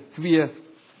hoofstuk 2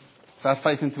 vers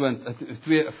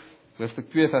 25, hoofstuk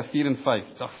 2 vers 4 en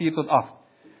 5, dag 4 tot 8.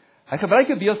 Hy gebruik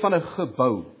 'n beeld van 'n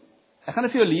gebou. Ek gaan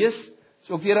dit vir jou lees.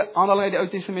 Dis ook weer 'n aanhaling uit die Ou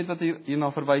Testament wat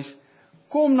hierna verwys.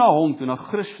 Kom na hom toe, na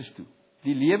Christus toe.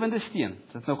 Die lewende steen.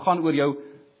 Dit nou gaan oor jou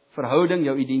verhouding,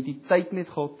 jou identiteit met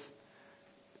God.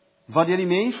 Wat deur die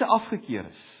mense afgekeur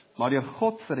is, maar deur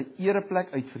God vir 'n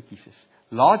ereplek uitverkies is.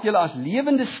 Laat julle as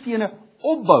lewende stene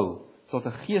opbou tot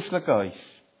 'n geestelike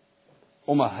huis,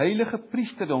 om 'n heilige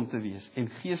priesterdom te wees en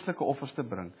geestelike offers te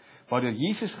bring, waardeur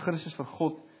Jesus Christus vir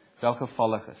God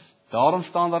welgevallig is. Daarom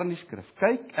staan daar in die skrif,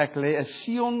 kyk, ek lê 'n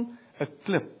Sion, 'n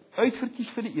klip, uitverkies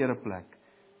vir die ereplek.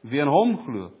 Wie in hom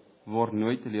glo, word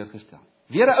nooit teleurgestel.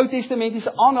 Weer 'n Ou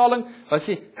Testamentiese aanhaling wat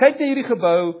sê, kyk na hierdie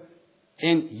gebou,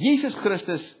 en Jesus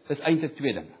Christus is eintlik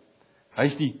 2 dinge. Hy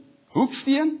is die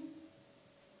hoeksteen,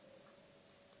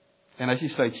 en hy is die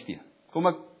sluitsteen. Kom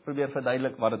ek probeer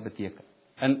verduidelik wat dit beteken.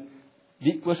 In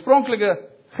die oorspronklike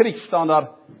Grieks staan daar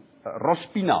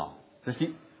rospina. Dis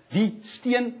die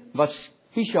steen wat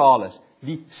spesiaal is.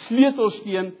 Die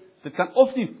sleutelsteen, dit kan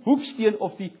of die hoeksteen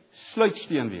of die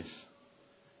sluitsteen wees.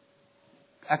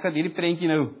 Ek het hierdie prentjie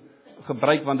nou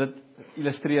gebruik want dit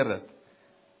illustreer dit.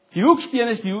 Die hoeksteen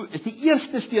is die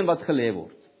eerste steen wat gelê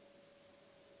word.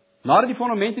 Nadat die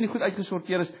fondament en die goed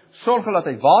uitgesorteer is, sorg dat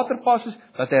hy waterpas is,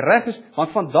 dat hy reg is, want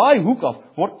van daai hoek af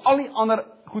word al die ander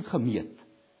goed gemeet.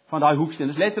 Van daai hoeksteen.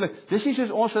 Dis letterlik, dis nie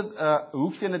soos ons het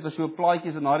hoeksteen, dit was so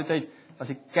plaatjies in daardie tyd, as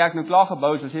die kerk nou klaar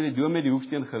gebou is, dan sê die dominee die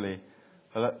hoeksteen gelê.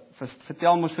 Hulle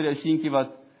vertel mos vir jou seentjie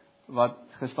wat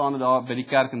gestaan het daar by die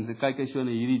kerk en kyk hy so na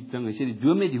hierdie ding. Hy sê die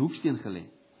dominee het die hoeksteen gelê.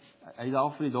 Hy het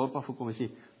daar van die dorp af gekom en sê,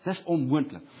 dis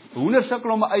onmoontlik. 'n Hoender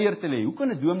sukkel om 'n eier te lê. Hoe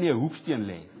kan 'n dominee 'n hoeksteen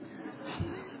lê?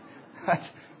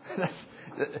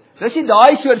 Dis nie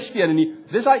daai soort stene nie.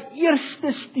 Dis daai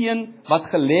eerste steen wat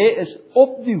gelê is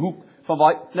op die hoek van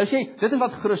waar nou sê, dit is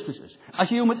wat Christus is. As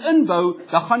jy hom moet inbou,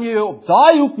 dan gaan jy jou op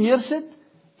daai hoek neersit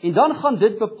en dan gaan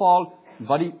dit bepaal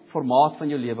wat die formaat van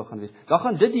jou lewe gaan wees. Dan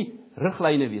gaan dit die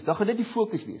riglyne wees. Dan gaan dit die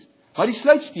fokus wees. Maar die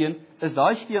sluitsteen is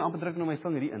daai steen, amper druk nou my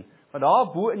vinger hier in. Maar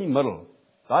daar bo in die middel,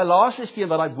 daai laaste steen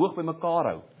wat daai boog bymekaar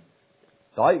hou.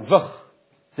 Daai wig,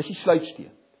 dis die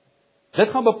sluitsteen. Dit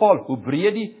gaan bepaal hoe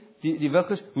breed die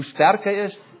wig is, hoe sterk hy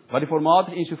is, wat die formaat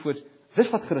is ensovoorts.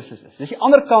 Dis wat Christus is. Dis die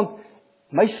ander kant,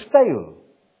 my styl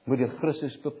moet deur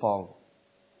Christus bepaal word.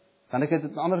 Kan ek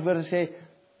dit in ander woorde sê?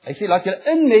 Hy sê laat julle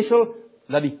inmessel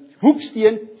dat die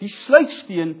hoeksteen, die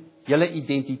sluitsteen julle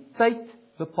identiteit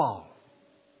bepaal.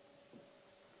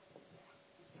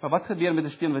 Maar wat gebeur met 'n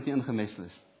steen wat nie ingemessel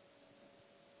is?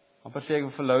 Amper sê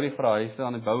ek vir Laurie vra, hy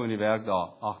staan aan die bou en die werk daar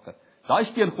agter. Daai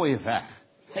steen gooi hy weg.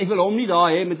 Hy wil hom nie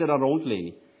daar hê met dit daar rond lê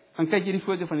nie. Gaan kyk hierdie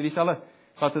foto van hierdie selfe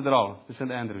kathedraal, dis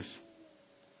in Andrews.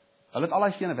 Hulle het al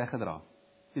daai stene weggedra.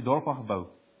 Die dorp was gebou.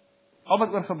 Al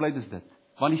wat oorgebly het is dit,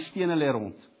 want die stene lê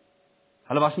rond.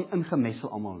 Hulle was nie ingemessel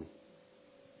almal nie.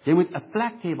 Jy moet 'n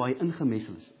plek hê waar jy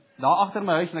ingemessel is. Daar agter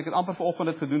my huis en ek het amper vanoggend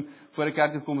dit gedoen voor die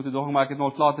kerk toe kom toe dog maar ek het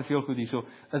nog klaar te veel goed hierso.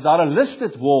 Is daar 'n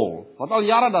listed wall wat al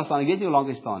jare daar staan. Ek weet nie hoe lank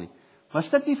hy staan nie. Maar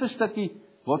stukkie vir stukkie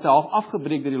word hy half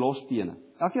afgebreek deur die los stene.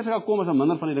 Elke keer as ek kom is daar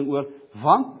minder van die ding oor,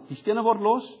 want die stene word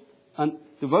los en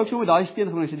toe wou ek so met daai steen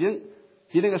gebring.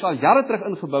 Die ding is al jare terug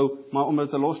ingebou, maar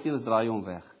omdat dit 'n los steen is, draai hom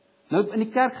weg. Nou in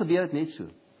die kerk gebeur dit net so.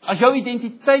 As jou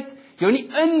identiteit jou nie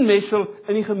inmessel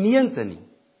in die gemeente nie,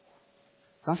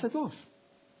 dan sit los.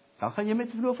 Dan gaan jy met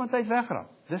verloop van tyd wegraak.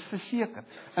 Dis verseker.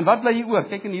 En wat bly hier oor?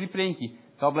 Kyk in hierdie prentjie,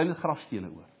 daar bly net grafstene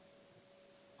oor.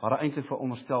 Waar eintlik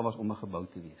veronderstel was om 'n gebou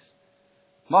te wees.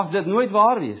 Mag dit nooit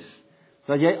waar wees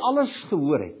dat jy alles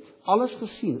gehoor het, alles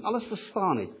gesien, alles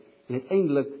verstaan het en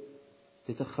uiteindelik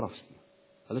net 'n grafsteen.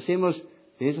 Hulle sê mos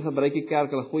mense gebruik die kerk,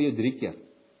 hulle gooi jou 3 keer.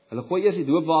 Hulle gooi eers die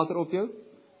doopwater op jou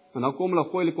en dan kom hulle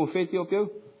gooi hulle konfetti op jou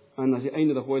en as die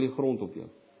einde dan gooi hulle die grond op jou.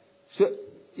 So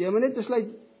jy moet net besluit,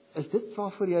 is dit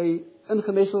waarvoor jy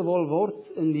ingemessel wil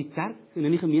word in die kerk en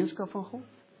in die gemeenskap van God?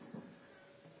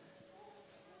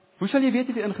 Hoe sal jy weet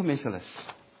of jy ingemessel is?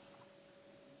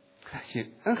 As jy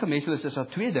ingemessel is daar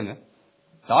 2 dinge.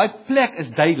 Daai plek is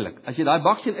duidelik. As jy daai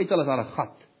baksteen uithaal, is daar 'n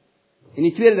gat. En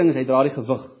die tweede ding is hy dra die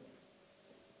gewig.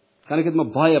 Kan ek dit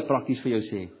maar baie prakties vir jou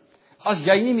sê? As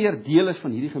jy nie meer deel is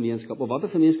van hierdie gemeenskap, of watter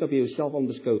gemeenskap jy jouself aan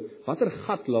beskou, watter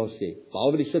gat laat sê,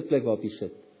 behalwe die sitplek waarop jy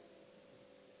sit.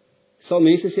 Sal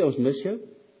mense sê, ons mis jou,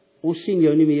 ons sien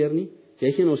jou nie meer nie, jy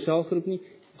is nie in ons selgroep nie,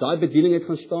 daai bediening het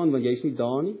gaan staan, want jy is nie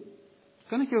daar nie.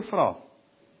 Kan ek jou vra?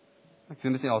 Ek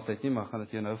doen dit nie altyd nie, maar gaan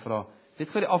dit jou nou vra. Net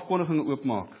gou die afkondigings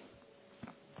oopmaak.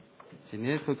 As jy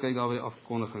net gou kyk daar by die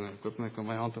afkondigings, ek hoop net kan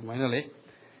my hand op myne lê.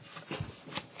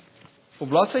 Op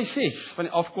bladsy 6 van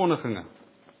die afkondigings.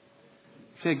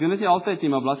 Ek doen dit nie altyd nie,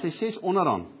 maar bladsy 6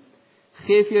 onderaan.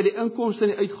 Gee vir jou die inkomste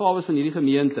en die uitgawes van hierdie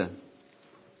gemeente.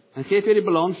 En gee vir jou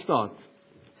die balansstaat.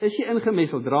 Is jy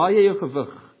ingemessel, draai jy jou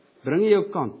gewig, bring jy jou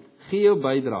kant, gee jou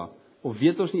bydrae, of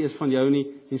weet ons nie eens van jou nie,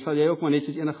 en sal jy ook maar net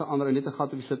soos enige ander net 'n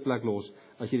gat op die sitplek los,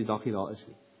 as jy die dag nie daar is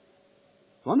nie.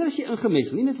 Wanneer is jy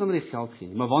ingemessel? Nie net wanneer jy geld gee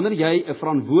nie, maar wanneer jy 'n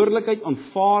verantwoordelikheid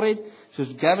aanvaar het,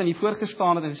 soos Gavin hier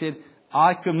voorgestaan het en gesê het,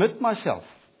 I commit myself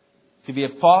to be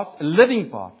a living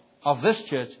part of this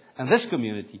church and this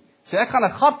community. So ek gaan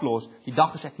 'n gat los die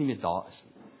dag as ek nie meer daar is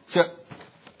nie. So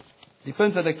die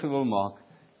punt wat ek vir wil maak.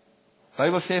 Die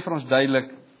Bybel sê vir ons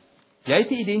duidelik, jy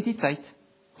het 'n identiteit.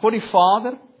 God die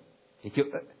Vader het jou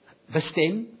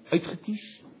bestem,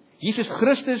 uitgekies. Jesus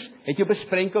Christus het jou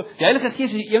besprenkel. Die Heilige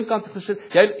Gees is aan die een kant gesit.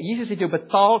 Jesus het jou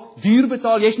betaal, duur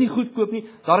betaal. Jy's nie goedkoop nie.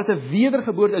 Daar het 'n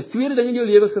wedergeboorte, 'n tweede ding in jou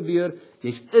lewe gebeur.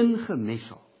 Jy's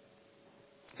ingemessel.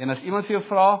 En as iemand vir jou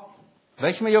vra,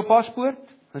 wys my jou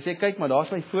paspoort, dan sê kyk maar,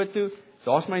 daar's my foto.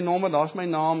 Daar's my nommer, daar's my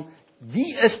naam.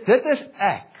 Dit is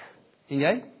ek. En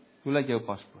jy? Hoe lyk jou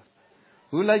paspoort?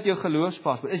 Hoe lyk jou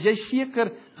geloofspaspoort? Is jy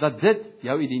seker dat dit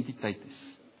jou identiteit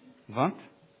is? Want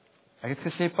ek het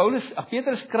gesê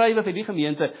Petrus skryf vir die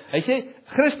gemeente. Hy sê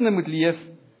Christene moet leef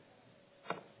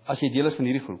as jy deel is van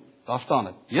hierdie groep. Daar staan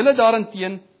dit. Julle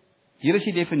daarenteen, hier is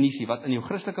die definisie wat in jou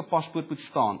Christelike paspoort moet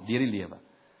staan deur die lewe.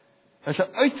 Is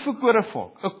 'n uitverkore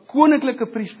volk, 'n koninklike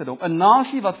priesterdom, 'n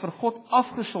nasie wat vir God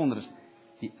afgesonder is,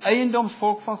 die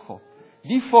eiendomsvolk van God.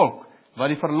 Die volk wat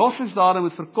die verlossingsdade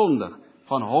moet verkondig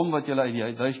van hom wat julle uit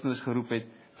die duisternis geroep het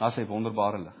na sy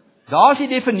wonderbare lig. Daar is die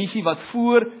definisie wat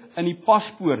voor in die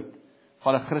paspoort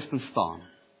van 'n Christen staan.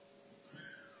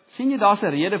 Sien jy, daar's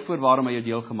 'n rede voor waarom hy jou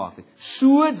deel gemaak het,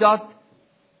 sodat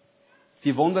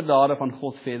die wonderdade van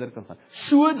God verder kan gaan,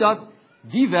 sodat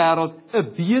die wêreld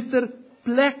 'n beter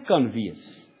plek kan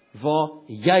wees waar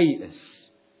jy is.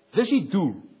 Dis die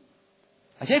doel.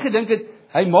 As jy gedink het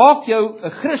hy maak jou 'n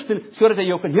Christen sodat hy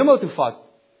jou kan hemel toe vat,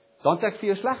 dan het ek vir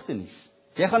jou slegte nuus.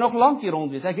 Jy gaan nog lank hier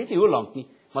rond wees. Ek weet nie hoe lank nie,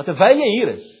 maar terwyl jy hier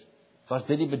is, was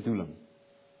dit die bedoeling.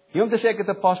 Nie om te sê ek het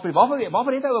 'n paspoort.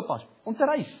 Waarvoor het hy 'n paspoort? Om te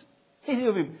reis. Jy nie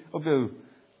op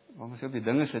die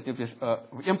dinge sit nie,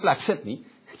 op een plek sit nie.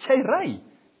 Jy ry.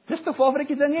 Dis tog waarvoor ek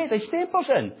die ding het. Hy stempels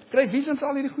in. Kry visums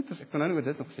al hierdie goedes. Ek kan nou nie oor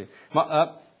dit nog sê. Maar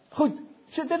goed,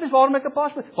 so dit is waarom ek 'n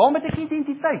paspoort. Waarom het ek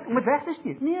identiteit? Om dit weg te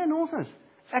steek? Nee, nonsens.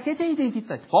 Ek het 'n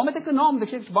identiteit. Waarom het ek 'n naam? Ek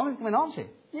sê ek is bang ek my naam sê.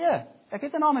 Nee, ek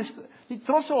het 'n naam. Ek is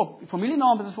trots op. Die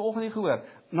familienaam het ons vanoggend hier gehoor.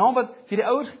 'n Naam wat vir die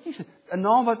ouers gekies het. 'n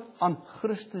Naam wat aan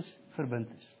Christus verbind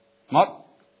is. Maar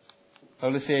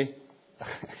Paulus sê,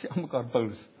 ek sê almekaar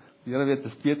Paulus. Die Here weet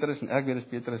dis Petrus en ek weet dis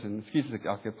Petrus en ekskuus as ek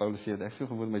elke keer Paulus sê. Ek sou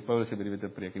gewoon met Paulus by die wet te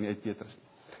preek en nie uit Petrus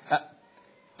nie.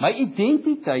 My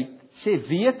identiteit sê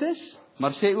wie ek is,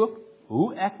 maar sê ook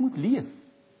hoe ek moet leef.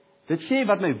 Dit sê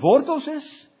wat my wortels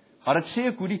is, maar dit sê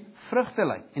ook hoe die vrugte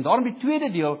lyk. En daarom die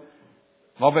tweede deel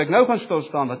waarby ek nou gaan stil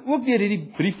staan, wat ook deur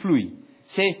hierdie brief vloei,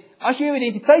 sê as jy jou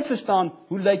identiteit verstaan,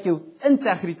 hoe lyk jou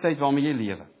integriteit waarmee jy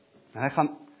lewe? En ek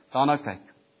gaan daarna kyk.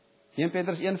 1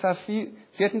 Petrus 1 vers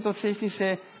 14 tot 16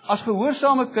 sê, as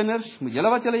gehoorsame kinders, moet julle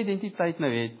wat julle identiteit nou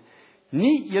het,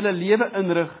 nie julle lewe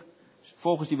inrig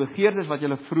volgens die begeertes wat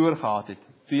julle vroeër gehad het,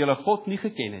 toe julle God nie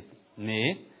geken het.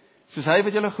 Nee, soos hy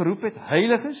wat julle geroep het,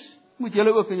 heilig is, moet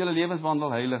julle ook in julle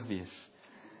lewenswandel heilig wees.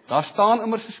 Daar staan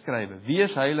immers geskrywe,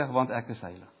 wees heilig want ek is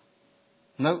heilig.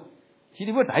 Nou, as jy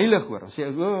die woord heilig hoor, dan sê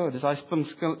jy, dis daai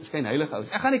skynheilige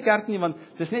ouens. Ek gaan nie kerk nie, want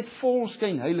dis net vol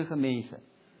skynheilige mense.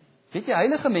 Weet jy,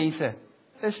 heilige mense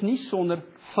is nie sonder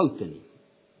foute nie.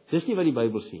 Dis nie wat die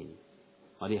Bybel sê nie.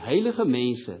 Maar die heilige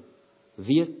mense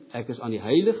weet, ek is aan die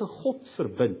heilige God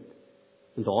verbind,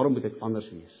 en daarom moet ek anders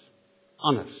wees.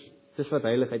 Anders. Dis wat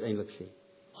heiligheid eintlik sê.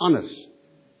 Anders.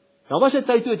 Daar was 'n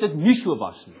tyd toe dit nie so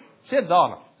was nie. Sê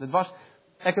daarom. Dit was,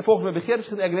 ek het volgens my begeertes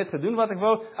gedoen, ek het net gedoen wat ek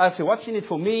wou. Ek sê, what's in it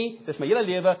for me? Dis my hele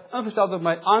lewe, ingestel op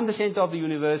my, I'm the center of the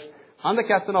universe, I'm the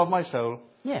captain of my soul.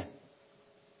 Nee.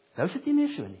 Nou sit jy nie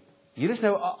so nie. Hier is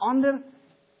nou 'n ander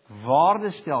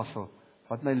waardestelsel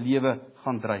wat my lewe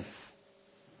gaan dryf.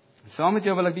 Saam met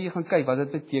jou wil ek bietjie gaan kyk wat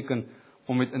dit beteken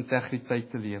om met integriteit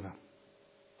te lewe.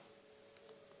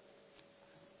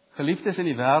 Geliefdes in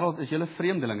die wêreld, is julle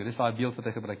vreemdelinge, dis daai beeld wat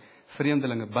hy gebruik.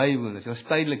 Vreemdelinge, bywoners, jy's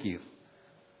tydelik hier.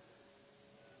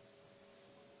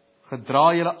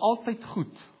 Gedra julle altyd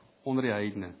goed onder die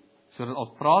heidene, sodat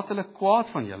al praat hulle kwaad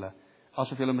van julle,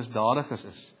 asof julle misdadigers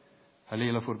is, hulle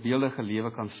julle voorbeeldige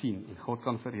lewe kan sien en God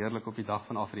kan verheerlik op die dag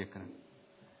van afrekening.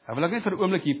 Nou wil ek net vir 'n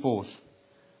oomblik hier pause.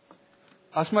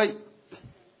 As my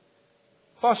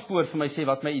paspoort vir my sê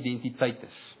wat my identiteit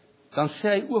is, dan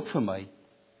sê hy ook vir my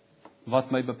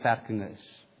wat my beperkings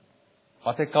is.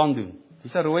 Wat ek kan doen.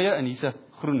 Hier's 'n rooi en hier's 'n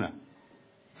groene.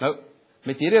 Nou,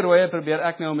 met hierdie rooi probeer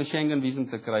ek nou om 'n Schengen visum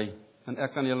te kry. En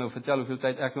ek kan julle nou vertel hoeveel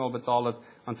tyd ek nou al betaal het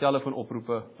aan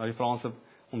telefoonoproepe na die Franse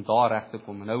om daar reg te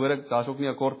kom. En nou hoor ek, daar's ook nie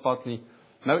 'n kort pad nie.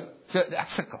 Nou, so, ek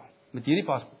sukkel met hierdie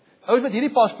paspoort. Ouers wat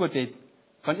hierdie paspoort het,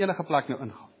 kan enige plek nou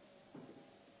ingaan.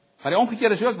 Maar die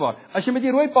omgekeerde is ook waar. As jy met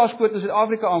die rooi paspoort in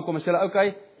Suid-Afrika aankom, en sê hulle,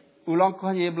 okay, hoe lank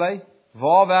gaan jy bly?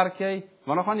 Waar werk jy?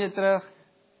 Wanneer gaan jy terug?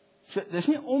 So, dis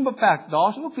nie onbeperk,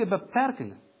 daar's ook weer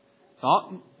beperkings.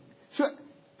 So,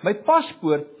 my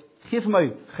paspoort gee vir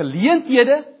my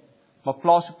geleenthede, maar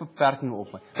plaas ook beperkings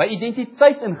op my. My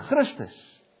identiteit in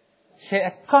Christus sê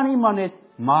ek kan nie maar net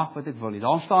maak wat ek wil nie.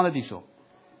 Daarom staan dit hierso.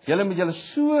 Julle moet julle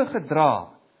so gedra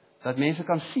dat mense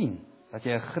kan sien dat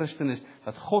jy 'n Christen is,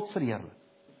 dat God verheerlik.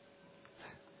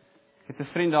 Ek het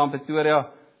 'n vriend daar in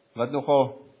Pretoria wat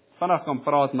nogal vinnig kan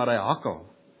praat, maar hy hakkel.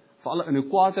 Veral in hoe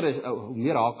kwaader is, hoe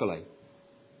meer hakkel hy.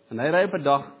 En hy ry op 'n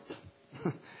dag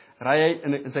ry hy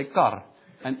in sy kar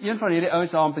En een van hierdie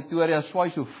ouens daar in Pretoria swaai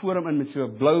so voor hom in met so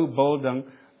 'n blou bil ding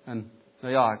en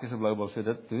nou ja, ek is 'n blou bil, so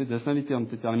dis nou nie te om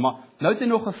te tel nie, maar nou het hy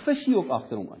nog 'n visie ook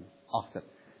agter hom in, agter.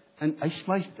 En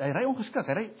hy ry ongeskik,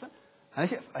 hy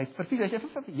sê hy verfies, hy sê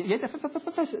jy het hy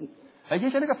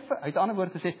het 'n ander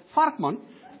woord gesê, vark man.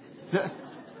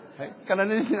 Hy kan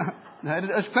hulle nie sien. Nee,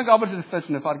 dit klink amper soos 'n vis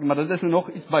en 'n varkie, maar dit is nog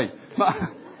iets by. Maar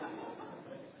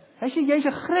hy sê jy's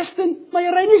 'n Christen, maar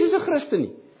jy ry nie soos 'n Christen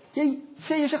nie. Jy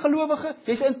sê jy's 'n gelowige,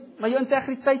 maar jou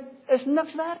integriteit is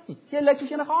niks werd nie. Jy lyk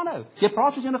soos enige ander ou. Jy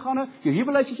praat soos enige ander, jou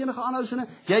huwelik soos enige ander ou.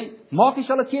 Jy maak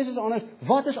dieselfde keuses anders.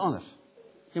 Wat is anders?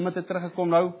 Iemand het teruggekom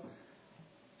nou.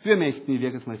 2 mense in die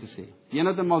week het my gesê. Die een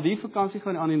het 'n Maldief vakansie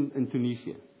gaan, die ander in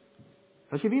Tunesië.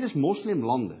 As jy weet, dis moslim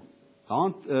lande.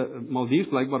 Daar Maldief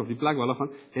blykbaar op die plek waar hulle gaan,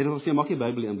 het hulle gesê mag jy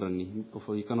Bybel inbring nie, of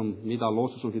jy kan hom nie daar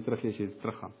los as om jy teruglees jy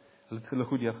teruggaan. Hulle het hulle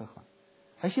goed deurgegaan.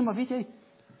 Hy sê maar weet jy,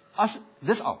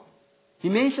 dis al. Die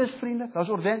mense is vriendelik, daar's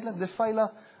ordentlik, dis veilig.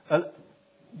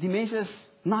 Die mense is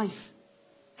nice.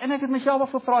 En ek het myself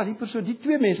afgevra, die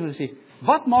 2 mense het gesê,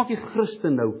 wat maak die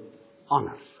Christen nou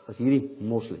anders as hierdie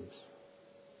moslems?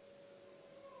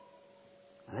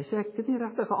 En hy sê ek het nie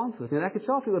regtig geantwoord nie. Ek het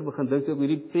self hieroor begin dink toe ek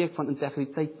hierdie preek van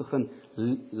integriteit begin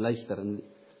luister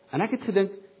en ek het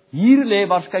gedink hier lê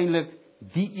waarskynlik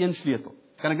die een sleutel.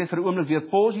 Kan ek net vir 'n oomblik weer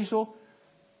pause hierso?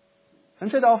 In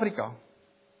Suid-Afrika,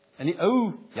 in die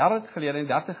ou jare gelede, in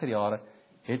 30er jare,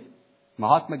 het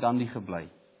Mahatma Gandhi gebly.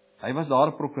 Hy was daar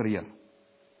 'n prokureur.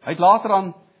 Hy het later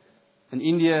aan in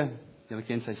Indië, julle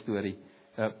ken sy storie,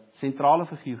 'n sentrale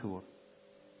figuur geword.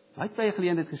 Hy het by 'n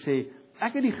geleentheid gesê,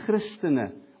 ek het die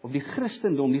Christene, of die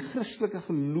Christendom, die Christelike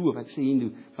geloof, ek sê Hindoe,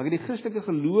 maar ek het die Christelike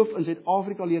geloof in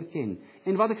Suid-Afrika leer ken.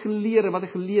 En wat ek geleer en wat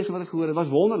ek gelees en wat ek gehoor het, was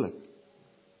wonderlik.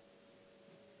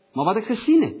 Maar wat ek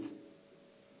gesien het,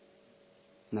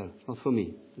 nou, not vir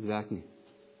my, dit werk nie.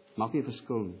 Maak nie 'n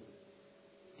verskil nie.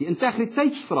 Die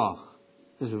integriteitsvraag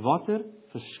is watter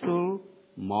verskil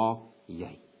maak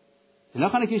jy? En nou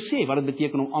gaan ek jou sê wat dit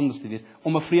beteken om anders te wees,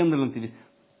 om 'n vreemdeling te wees.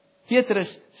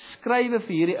 Petrus skrywe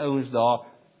vir hierdie ouens daar,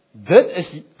 dit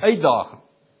is die uitdaging.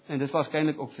 En dis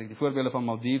waarskynlik ook sê die voorbeelde van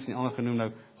Maldief en ander genoem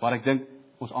nou, waar ek dink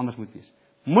ons anders moet wees.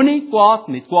 Moenie kwaad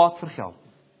met kwaad vergeld.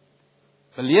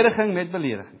 Belediging met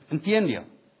belediging. Inteendeel,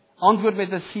 antwoord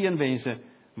met 'n seënwense,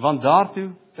 want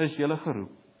daartoe is julle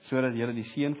geroep, sodat julle die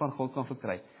seën van God kan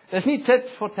verkry. Dis nie tit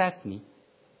for tat nie.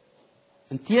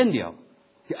 Inteendeel,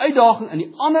 die uitdaging in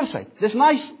die ander sy, dis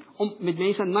nice om met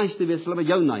mense nice te wees, hulle by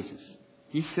jou nice is.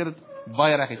 Jesus het dit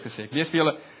baie reg gesê. Ek lees vir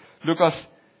julle Lukas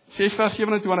 6 vers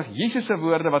 27, Jesus se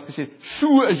woorde wat gesê het,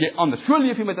 so is jy anders, so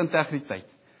leef jy met integriteit.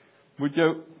 Moet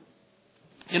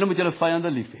julle vyande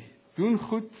lief hê. Doen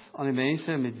goed aan die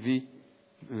mense met wie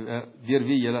deur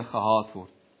wie julle gehaat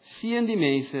word. Seën die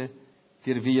mense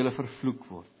deur wie julle vervloek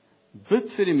word.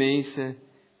 Bid vir die mense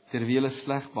deur wie julle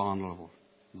sleg behandel word.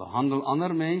 Behandel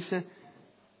ander mense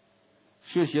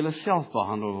soos julle self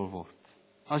behandel wil word.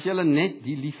 As julle net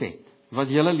die liefhet wat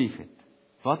julle liefhet,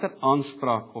 watter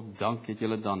aanspraak op dank het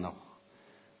julle dan nog?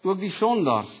 Ook die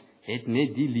sondaars het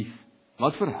net die lief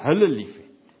wat vir hulle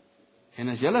liefhet. En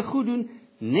as julle goed doen,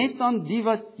 net aan die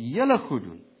wat julle goed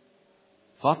doen,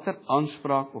 watter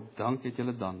aanspraak op dank het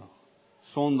julle dan nog?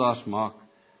 Sondaars maak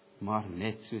maar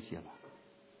net soos julle.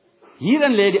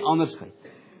 Hierin lê die onderskeid.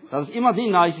 Dat as iemand nie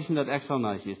nice is, dat ek sal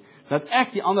nice wees. Dat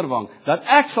ek die ander wang, dat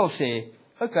ek sal sê,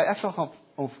 okay, ek sal gaan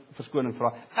of verskoning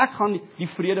vra. Ek gaan die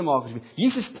vredemakers wees.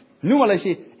 Jesus noem hulle, hy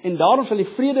sê, en daarom sal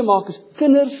die vredemakers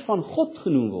kinders van God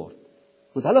genoem word.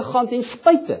 Want hulle gaan ten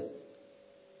spyte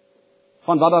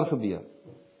van wat daar gebeur,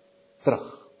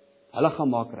 terug. Hulle gaan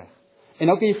maak reg. En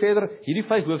nou kan jy verder hierdie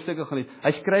 5 hoofstukke gaan lees.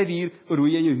 Hy skryf hier oor hoe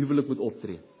jy in jou huwelik moet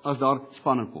optree as daar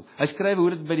spanning kom. Hy skryf hoe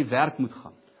dit by die werk moet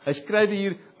gaan. Hy skryf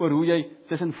hier oor hoe jy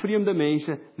tussen vreemde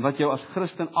mense wat jou as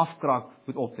Christen afkraak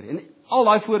moet optree. En al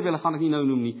daai voorbeelde gaan ek nie nou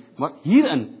noem nie, maar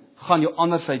hierin gaan jou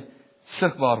andersheid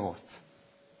sigbaar word.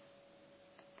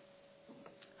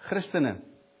 Christene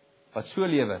wat so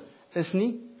lewe is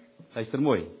nie, luister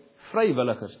mooi,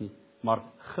 vrywilligers nie, maar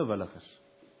gewilligers.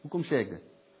 Hoekom sê ek dit?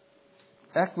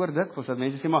 Ek hoor dikwels dat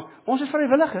mense sê, maar ons is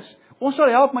vrywilligers, ons sal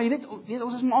help, maar jy weet,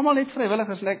 ons is almal net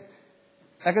vrywilligers, en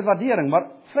ek het waardering, maar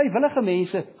vrywillige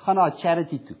mense gaan na 'n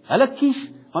charity toe. Hulle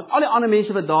kies, want al die ander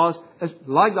mense wat daar is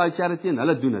like daai charity en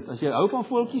hulle doen dit. As jy hou van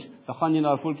voeltjies, dan gaan jy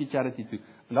na 'n voeltjie charity toe.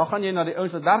 En dan gaan jy na die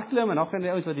ouens wat berg klim, en dan gaan jy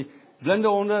na die ouens wat die blinde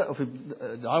honde, of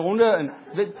daai honde, en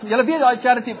julle weet daai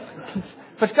charity,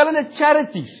 verskillende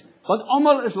charities, want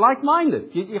almal is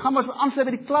like-minded. Jy gaan maar aansluit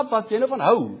by die klub wat jy nou van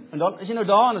hou, en dan is jy nou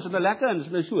daar, en is dit nou lekker, en is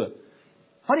dit nou so.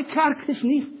 Maar die kerk is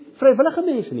nie vrywillige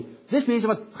mense nie. Dis mense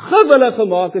wat gewillig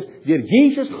gemaak is deur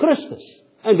Jesus Christus.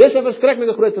 En dis 'n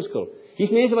verskriklike groot verskil.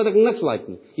 Hier's mense wat ek niks like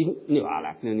nie. Nee,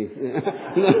 ek nou nie.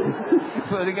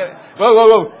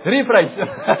 Wow, rephrase.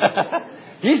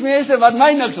 Hier's mense wat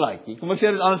my niks like nie. Kom ek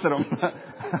sê dit andersom.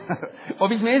 Of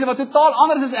hier's mense wat totaal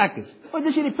anders as ek is. Want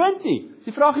dis nie die punt nie.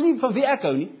 Die vraag is nie van wie ek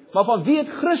hou nie, maar van wie het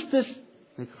Christus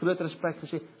met groot respek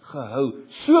gesê gehou.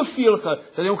 Soveel gehou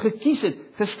dat hy hom gekies het,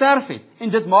 gesterf het. En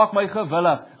dit maak my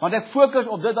gewillig, want ek fokus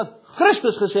op dit wat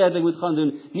Christus gesê het ek moet gaan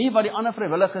doen, nie wat die ander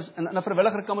vrywilligers en 'n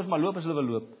vrywilliger kan ons maar loop as hulle wil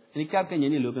loop. In die kerk kan jy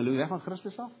nie loop, jy loop weg van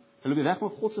Christus af. Jy loop weg van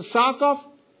God se saak af.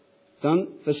 Dan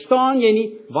verstaan jy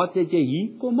nie wat het jy hier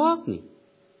kom maak nie.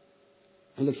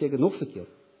 En ek sê ek het nog verkeerd.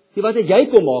 Nie wat het jy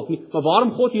kom maak nie, maar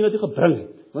waarom God hier na toe gebring het.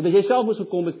 Want as jy self moes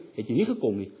gekom het, het jy nie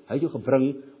gekom nie. Hy het jou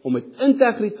gebring om met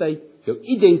integriteit jou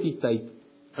identiteit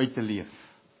uit te leef.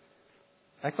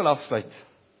 Ek wil afsluit,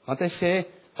 want hy sê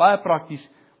baie prakties,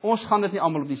 ons gaan dit nie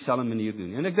almal op dieselfde manier doen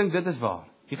nie. En ek dink dit is waar.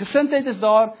 Die gesindheid is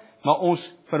daar, maar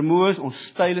ons vermoëns, ons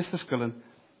styl is verskillend.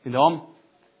 En daarom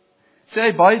sê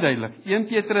hy baie duidelik, 1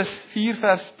 Petrus 4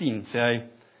 vers 10 sê hy,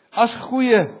 as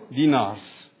goeie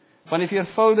dienaars van die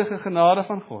veelvoudige genade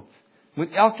van God,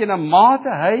 moet elkeen na mate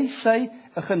hy sy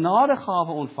 'n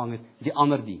genadegawe ontvang het, die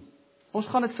ander dien. Ons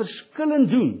gaan dit verskillend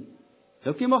doen.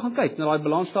 Nou kan jy maar gaan kyk na daai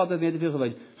balansstaat wat net te veel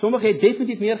gewys. Sommige het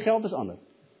definitief meer geld as ander.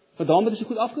 Want daarom het dit so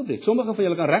goed afgebreek. Sommige van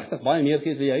julle kan regtig baie meer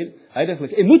gee as jy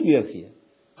heiliglik. Jy moet meer gee.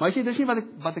 Maar as jy dis nie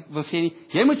wat ek wil sê nie,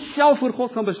 jy moet self voor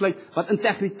God gaan besluit wat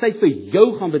integriteit vir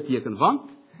jou gaan beteken,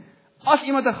 want as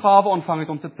iemand 'n gawe ontvang het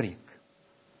om te preek,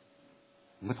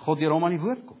 moet God deur hom aan die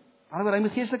woord kom. Anderswoorde, hy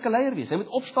moet geestelike leier wees. Hy moet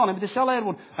opstaan, hy moet 'n selleier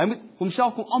word. Hy moet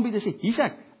homself kom aanbied en sê, hier's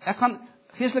ek gaan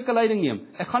geestelike leiding neem.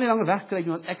 Ek gaan nie langer wegkry nie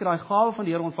want ek het daai gawe van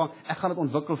die Here ontvang. Ek gaan dit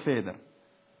ontwikkel verder.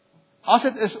 As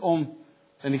dit is om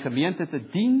in die gemeente te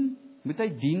dien, moet hy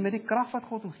dien met die krag wat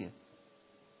God hom gee.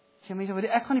 Sê mense,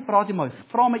 ek gaan nie praat nie, maar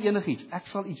vra my enigiets, ek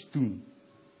sal iets doen.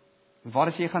 Waar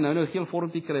as jy gaan nou 'n geel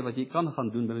vormpie kry wat jy kan gaan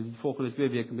doen binne die volgende 2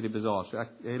 weke met die bazaar. So ek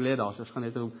lê daar, so ons gaan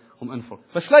net om invul.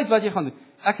 Besluit wat jy gaan doen.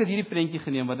 Ek het hierdie prentjie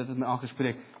geneem wat dit het my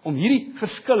aangespreek om hierdie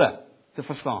verskille te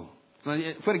verstaan.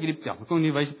 Voor ek hierdie kom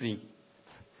nie wys 'n prentjie.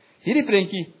 Hierdie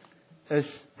prentjie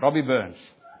is Robbie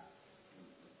Burns.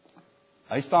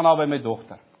 Hy staan daar by my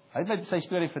dogter. Hy het my sy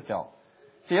storie vertel.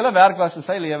 Sy hele werk was in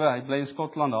sy lewe, hy bly in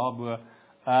Skotland daarbo,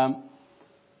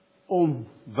 om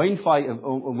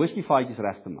whiskyfeitjies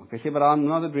reg te maak. Hy sê, but I'm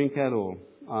not a drinker at all.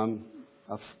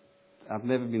 I've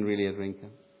never been really a drinker.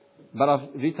 But I've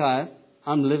retired.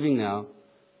 I'm living now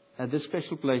at this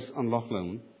special place on Loch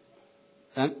Lomond.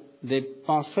 And they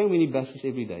pass so many buses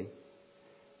every day.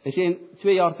 Hy sê,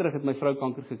 2 jaar terug het my vrou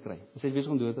kanker gekry. Sy het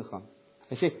besig om dood te gaan.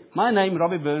 Hy sê, my name,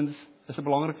 Robbie Burns, is 'n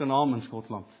belangrike naam in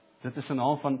Skotland. Dit is 'n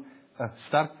naam van 'n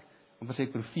sterk, om te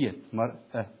sê profeet, maar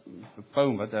 'n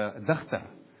poem, 'n digter,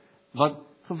 wat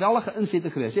geweldige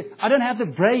insette gelees het. I don't have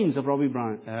the brains of Robbie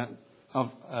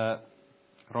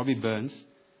Burns,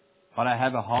 but I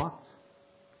have a heart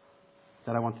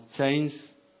that I want to change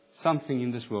something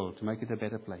in this world to make it a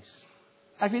better place.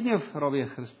 Ek weet nie of Robbie 'n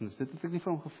Christen is. Dit het ek nie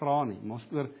vir hom gevra nie, maar ons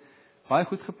het oor baie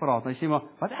goed gepraat. Hy sê maar,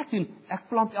 wat ek doen, ek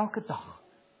plant elke dag.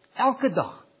 Elke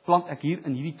dag plant ek hier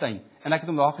in hierdie tuin en ek het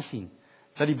hom daar gesien.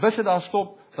 Dat die busse daar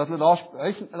stop, dat hulle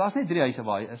daar's net 3 huise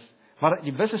waar hy is. Maar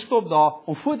die busse stop daar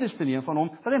om foto's te neem van hom,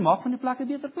 want hy maak van die plek 'n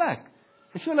beter plek.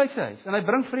 Dis so lyk sy huis. En hy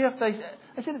bring vreugde.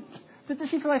 Hy sê dit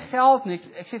is nie vir my geld nie.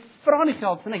 Ek sê vra nie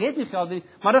geld, want ek het nie geld nie,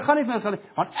 maar dit gaan nie vir my geld nie,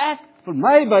 want ek vir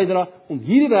my bydra om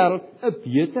hierdie wêreld 'n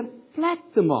beter plek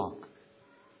te maak.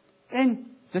 En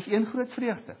dis een groot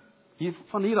vreugde. Hier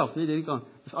van hier af, net hierdie kant,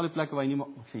 is al die plekke waar jy nie mag,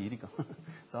 ek sê hierdie kant,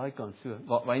 daai kant so,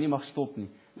 waar jy nie mag stop nie.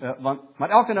 Maar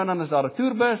elke nou en dan is daar 'n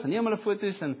toerbus, en neem hulle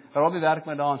foto's en Robbie werk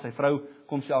met daar en sy vrou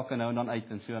kom sy elke nou en dan uit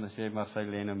en so en dan sê maar sy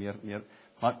lê nou meer.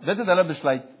 Maar dit het hulle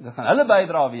besluit, dit gaan hulle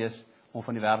bydra wees om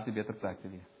van die wêreld 'n beter plek te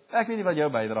wees. Ek weet nie wat jou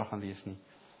bydra gaan wees nie.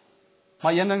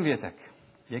 Maar een ding weet ek,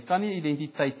 jy kan nie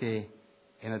identiteit hê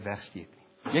en dit wegsteek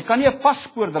nie. Jy kan nie 'n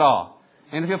paspoort dra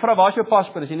en as jy vra waar is jou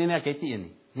paspoort, sê nee, ek het nie een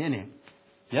nie. Nee.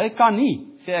 Jy kan nie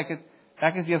sê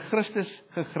ek is deur Christus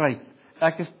gegryp.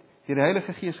 Ek is deur die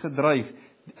Heilige Gees gedryf.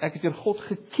 Ek is deur God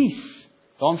gekies.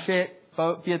 Daarom sê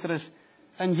Petrus,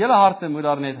 in julle harte moet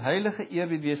daar net heilige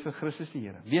eerbied wees vir Christus die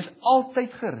Here. Wees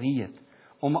altyd gereed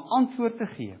om 'n antwoord te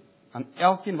gee aan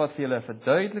elkeen wat vir julle 'n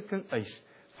verduideliking eis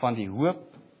van die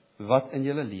hoop wat in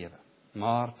julle lewe.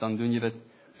 Maar dan doen jy dit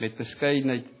met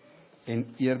beskeidenheid en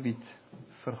eerbied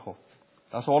vir God.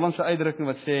 Daar's 'n Hollandse uitdrukking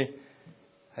wat sê,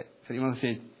 vir iemand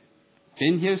sê,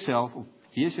 ken jouself, of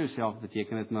wees jouself,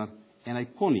 beteken dit maar, en hy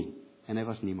kon nie, en hy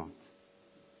was niemand.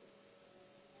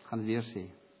 Ek gaan dit weer sê.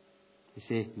 Hy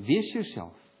sê, wees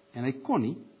jouself, en hy kon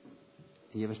nie,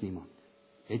 en jy was niemand.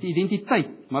 Jy het identiteit,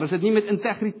 maar as dit nie met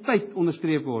integriteit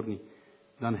onderstreep word nie,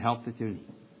 dan help dit jou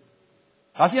nie.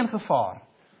 Daar's een gevaar,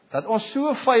 dat ons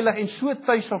so veilig en so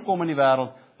tuis sal kom in die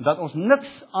wêreld, dat ons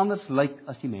niks anders lyk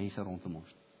as die mense rondom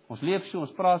ons. Ons leef so,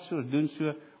 ons praat so, ons doen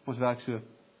so, ons werk so.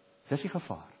 Dis die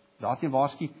gevaar. Daarteen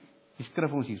waarsku die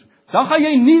skrif ons hier. Dan gaan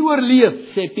jy nie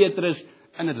oorleef, sê Petrus,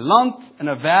 in 'n land, in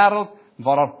 'n wêreld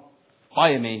waar daar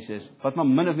baie mense is, wat maar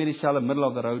min of meer dieselfde middle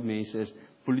of the road mense is,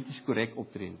 polities korrek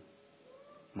optree.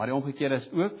 Maar die omgekeerde is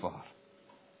ook waar.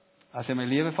 As hy my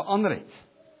lewe verander het,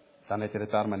 dan het hy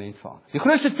dit permanent verander. Die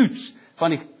grootste toets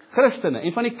van die Christene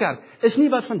en van die kerk is nie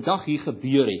wat vandag hier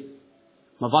gebeur het,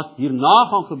 maar wat hierna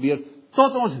gaan gebeur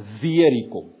tot ons weer hier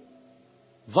kom.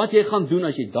 Wat jy gaan doen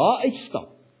as jy daar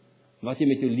uitstap, wat jy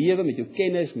met jou lewe, met jou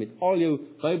kennis, met al jou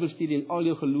Bybelstudie en al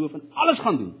jou geloof en alles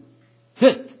gaan doen.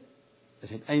 Dit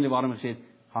is uiteindelik waarom ek sê,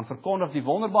 gaan verkondig die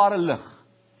wonderbare lig.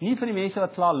 Nie vir die mense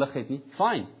wat klaar lig het nie,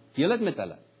 fyn, deel dit met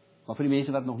hulle, maar vir die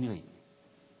mense wat nog nie het nie.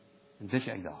 En dis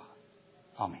die uitdaging.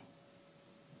 Amen.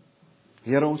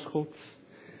 Here ons God,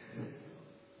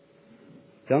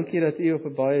 dankie dat U op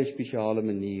 'n baie spesiale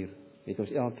manier met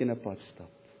ons elkeen 'n pad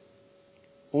stap.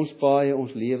 Ons baie,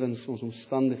 ons lewens, ons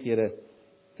omstandighede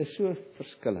is so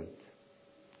verskillend.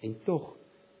 En tog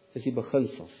is die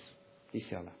beginsels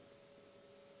dieselfde.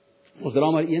 Ons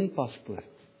dra maar een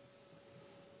paspoort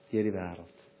deur die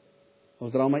wêreld.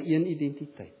 Ons dra maar een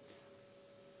identiteit.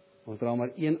 Ons dra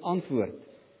maar een antwoord.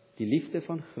 Die liefde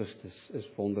van Christus is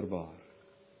wonderbaar.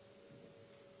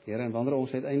 Here, en wanneer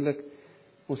ons uiteindelik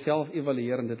onsself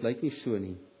evalueer en dit lyk nie so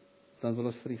nie, dan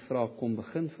wil ons vir U vra, kom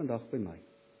begin vandag by my.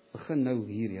 Begin nou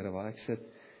hier, Here, waar ek sit,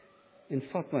 en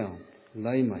vat my hand,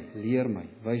 lei my, leer my,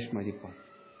 wys my die pad.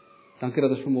 Dankie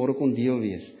dat ons vanmôre kon deel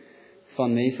wees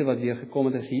van mense wat weer gekom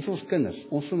het, hier is ons kinders,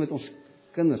 ons wil met ons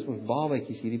kinders, ons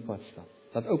babatjies hierdie pad stap.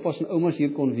 Dat oupas en oumas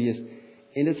hier kon wees,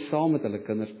 en dit saam met hulle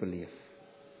kinders beleef.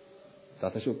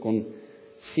 Dat ons ook kon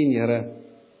sien, Here,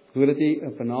 hoe dat U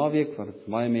op 'n naweek, wat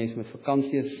baie mense met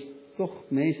vakansie is, tog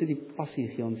mense die passie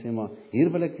gee en sê, maar hier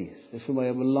wil ek wees. Dis vir my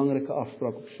 'n belangrike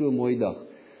afspraak op so 'n mooi dag,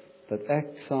 dat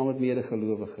ek saam met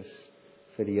medegelowiges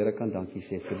vir die Here kan dankie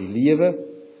sê, vir die lewe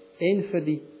en vir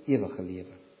die ewige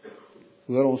lewe.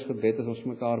 Hoor ons gebed as ons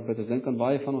mekaar bid. Ek dink aan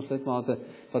baie van ons lidmate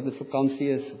wat met vakansie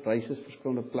is, reis is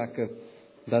verskillende plekke,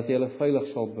 dat jy hulle veilig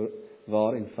sal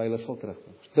bewaar en veilig sal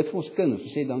terugbring. Bid vir ons kinders.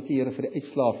 Ons sê dankie Here vir die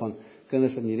uitslae van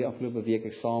kinders wat in hierdie afgelope week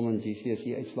eksamen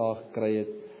GCSE uitslae gekry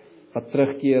het, wat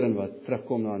terugkeer en wat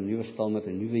terugkom na 'n nuwe standaard,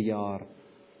 'n nuwe jaar.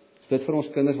 Ons bid vir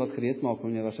ons kinders wat gereed maak om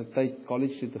universiteit,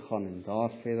 college toe te gaan en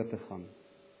daar verder te gaan.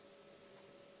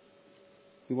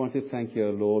 We want to thank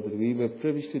you, Lord, that we were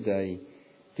privileged today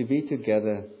to be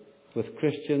together with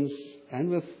Christians and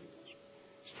with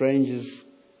strangers,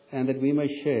 and that we may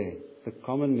share the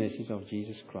common message of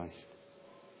Jesus Christ.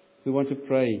 We want to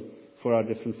pray for our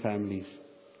different families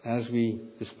as we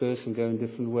disperse and go in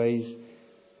different ways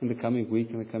in the coming week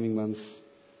and the coming months.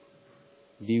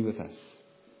 Be with us.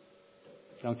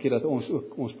 Dankie dat ons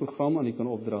ook ons program aan U kan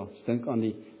opdra. Dink aan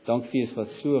die dankfees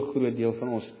wat so 'n groot deel van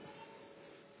ons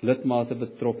lidmate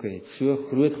betrokke het. So 'n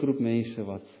groot groep mense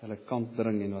wat hulle kant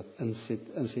dring en wat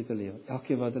inset te lewe.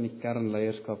 Elkeen wat in die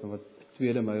kernleierskap en wat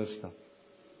tweede myl stap.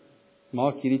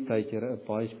 Maak hierdie tyd, Here, 'n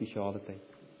baie spesiale tyd.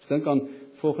 Dink aan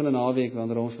volgende naweek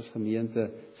wanneer ons as gemeente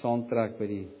saamtrek by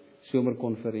die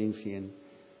somerkonferensie en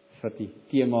vir die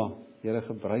tema, Here,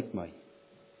 gebruik my.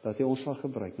 Dat U ons sal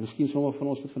gebruik. Miskien sommige van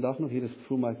ons wat vandag nog hier is,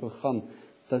 voel my ek wil gaan,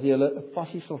 dat U hulle 'n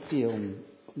passie sal gee om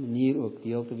op 'n manier ook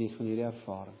deel te wees van hierdie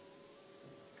ervaring.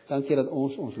 Dankie dat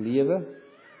ons lewe,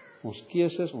 ons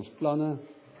keuses, ons planne,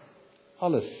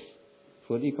 alles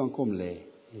voor U kan kom lê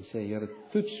en sê, Here,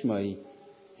 toets my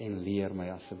en leer my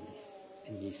asseblief.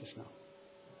 In Jesus naam.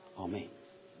 Amen.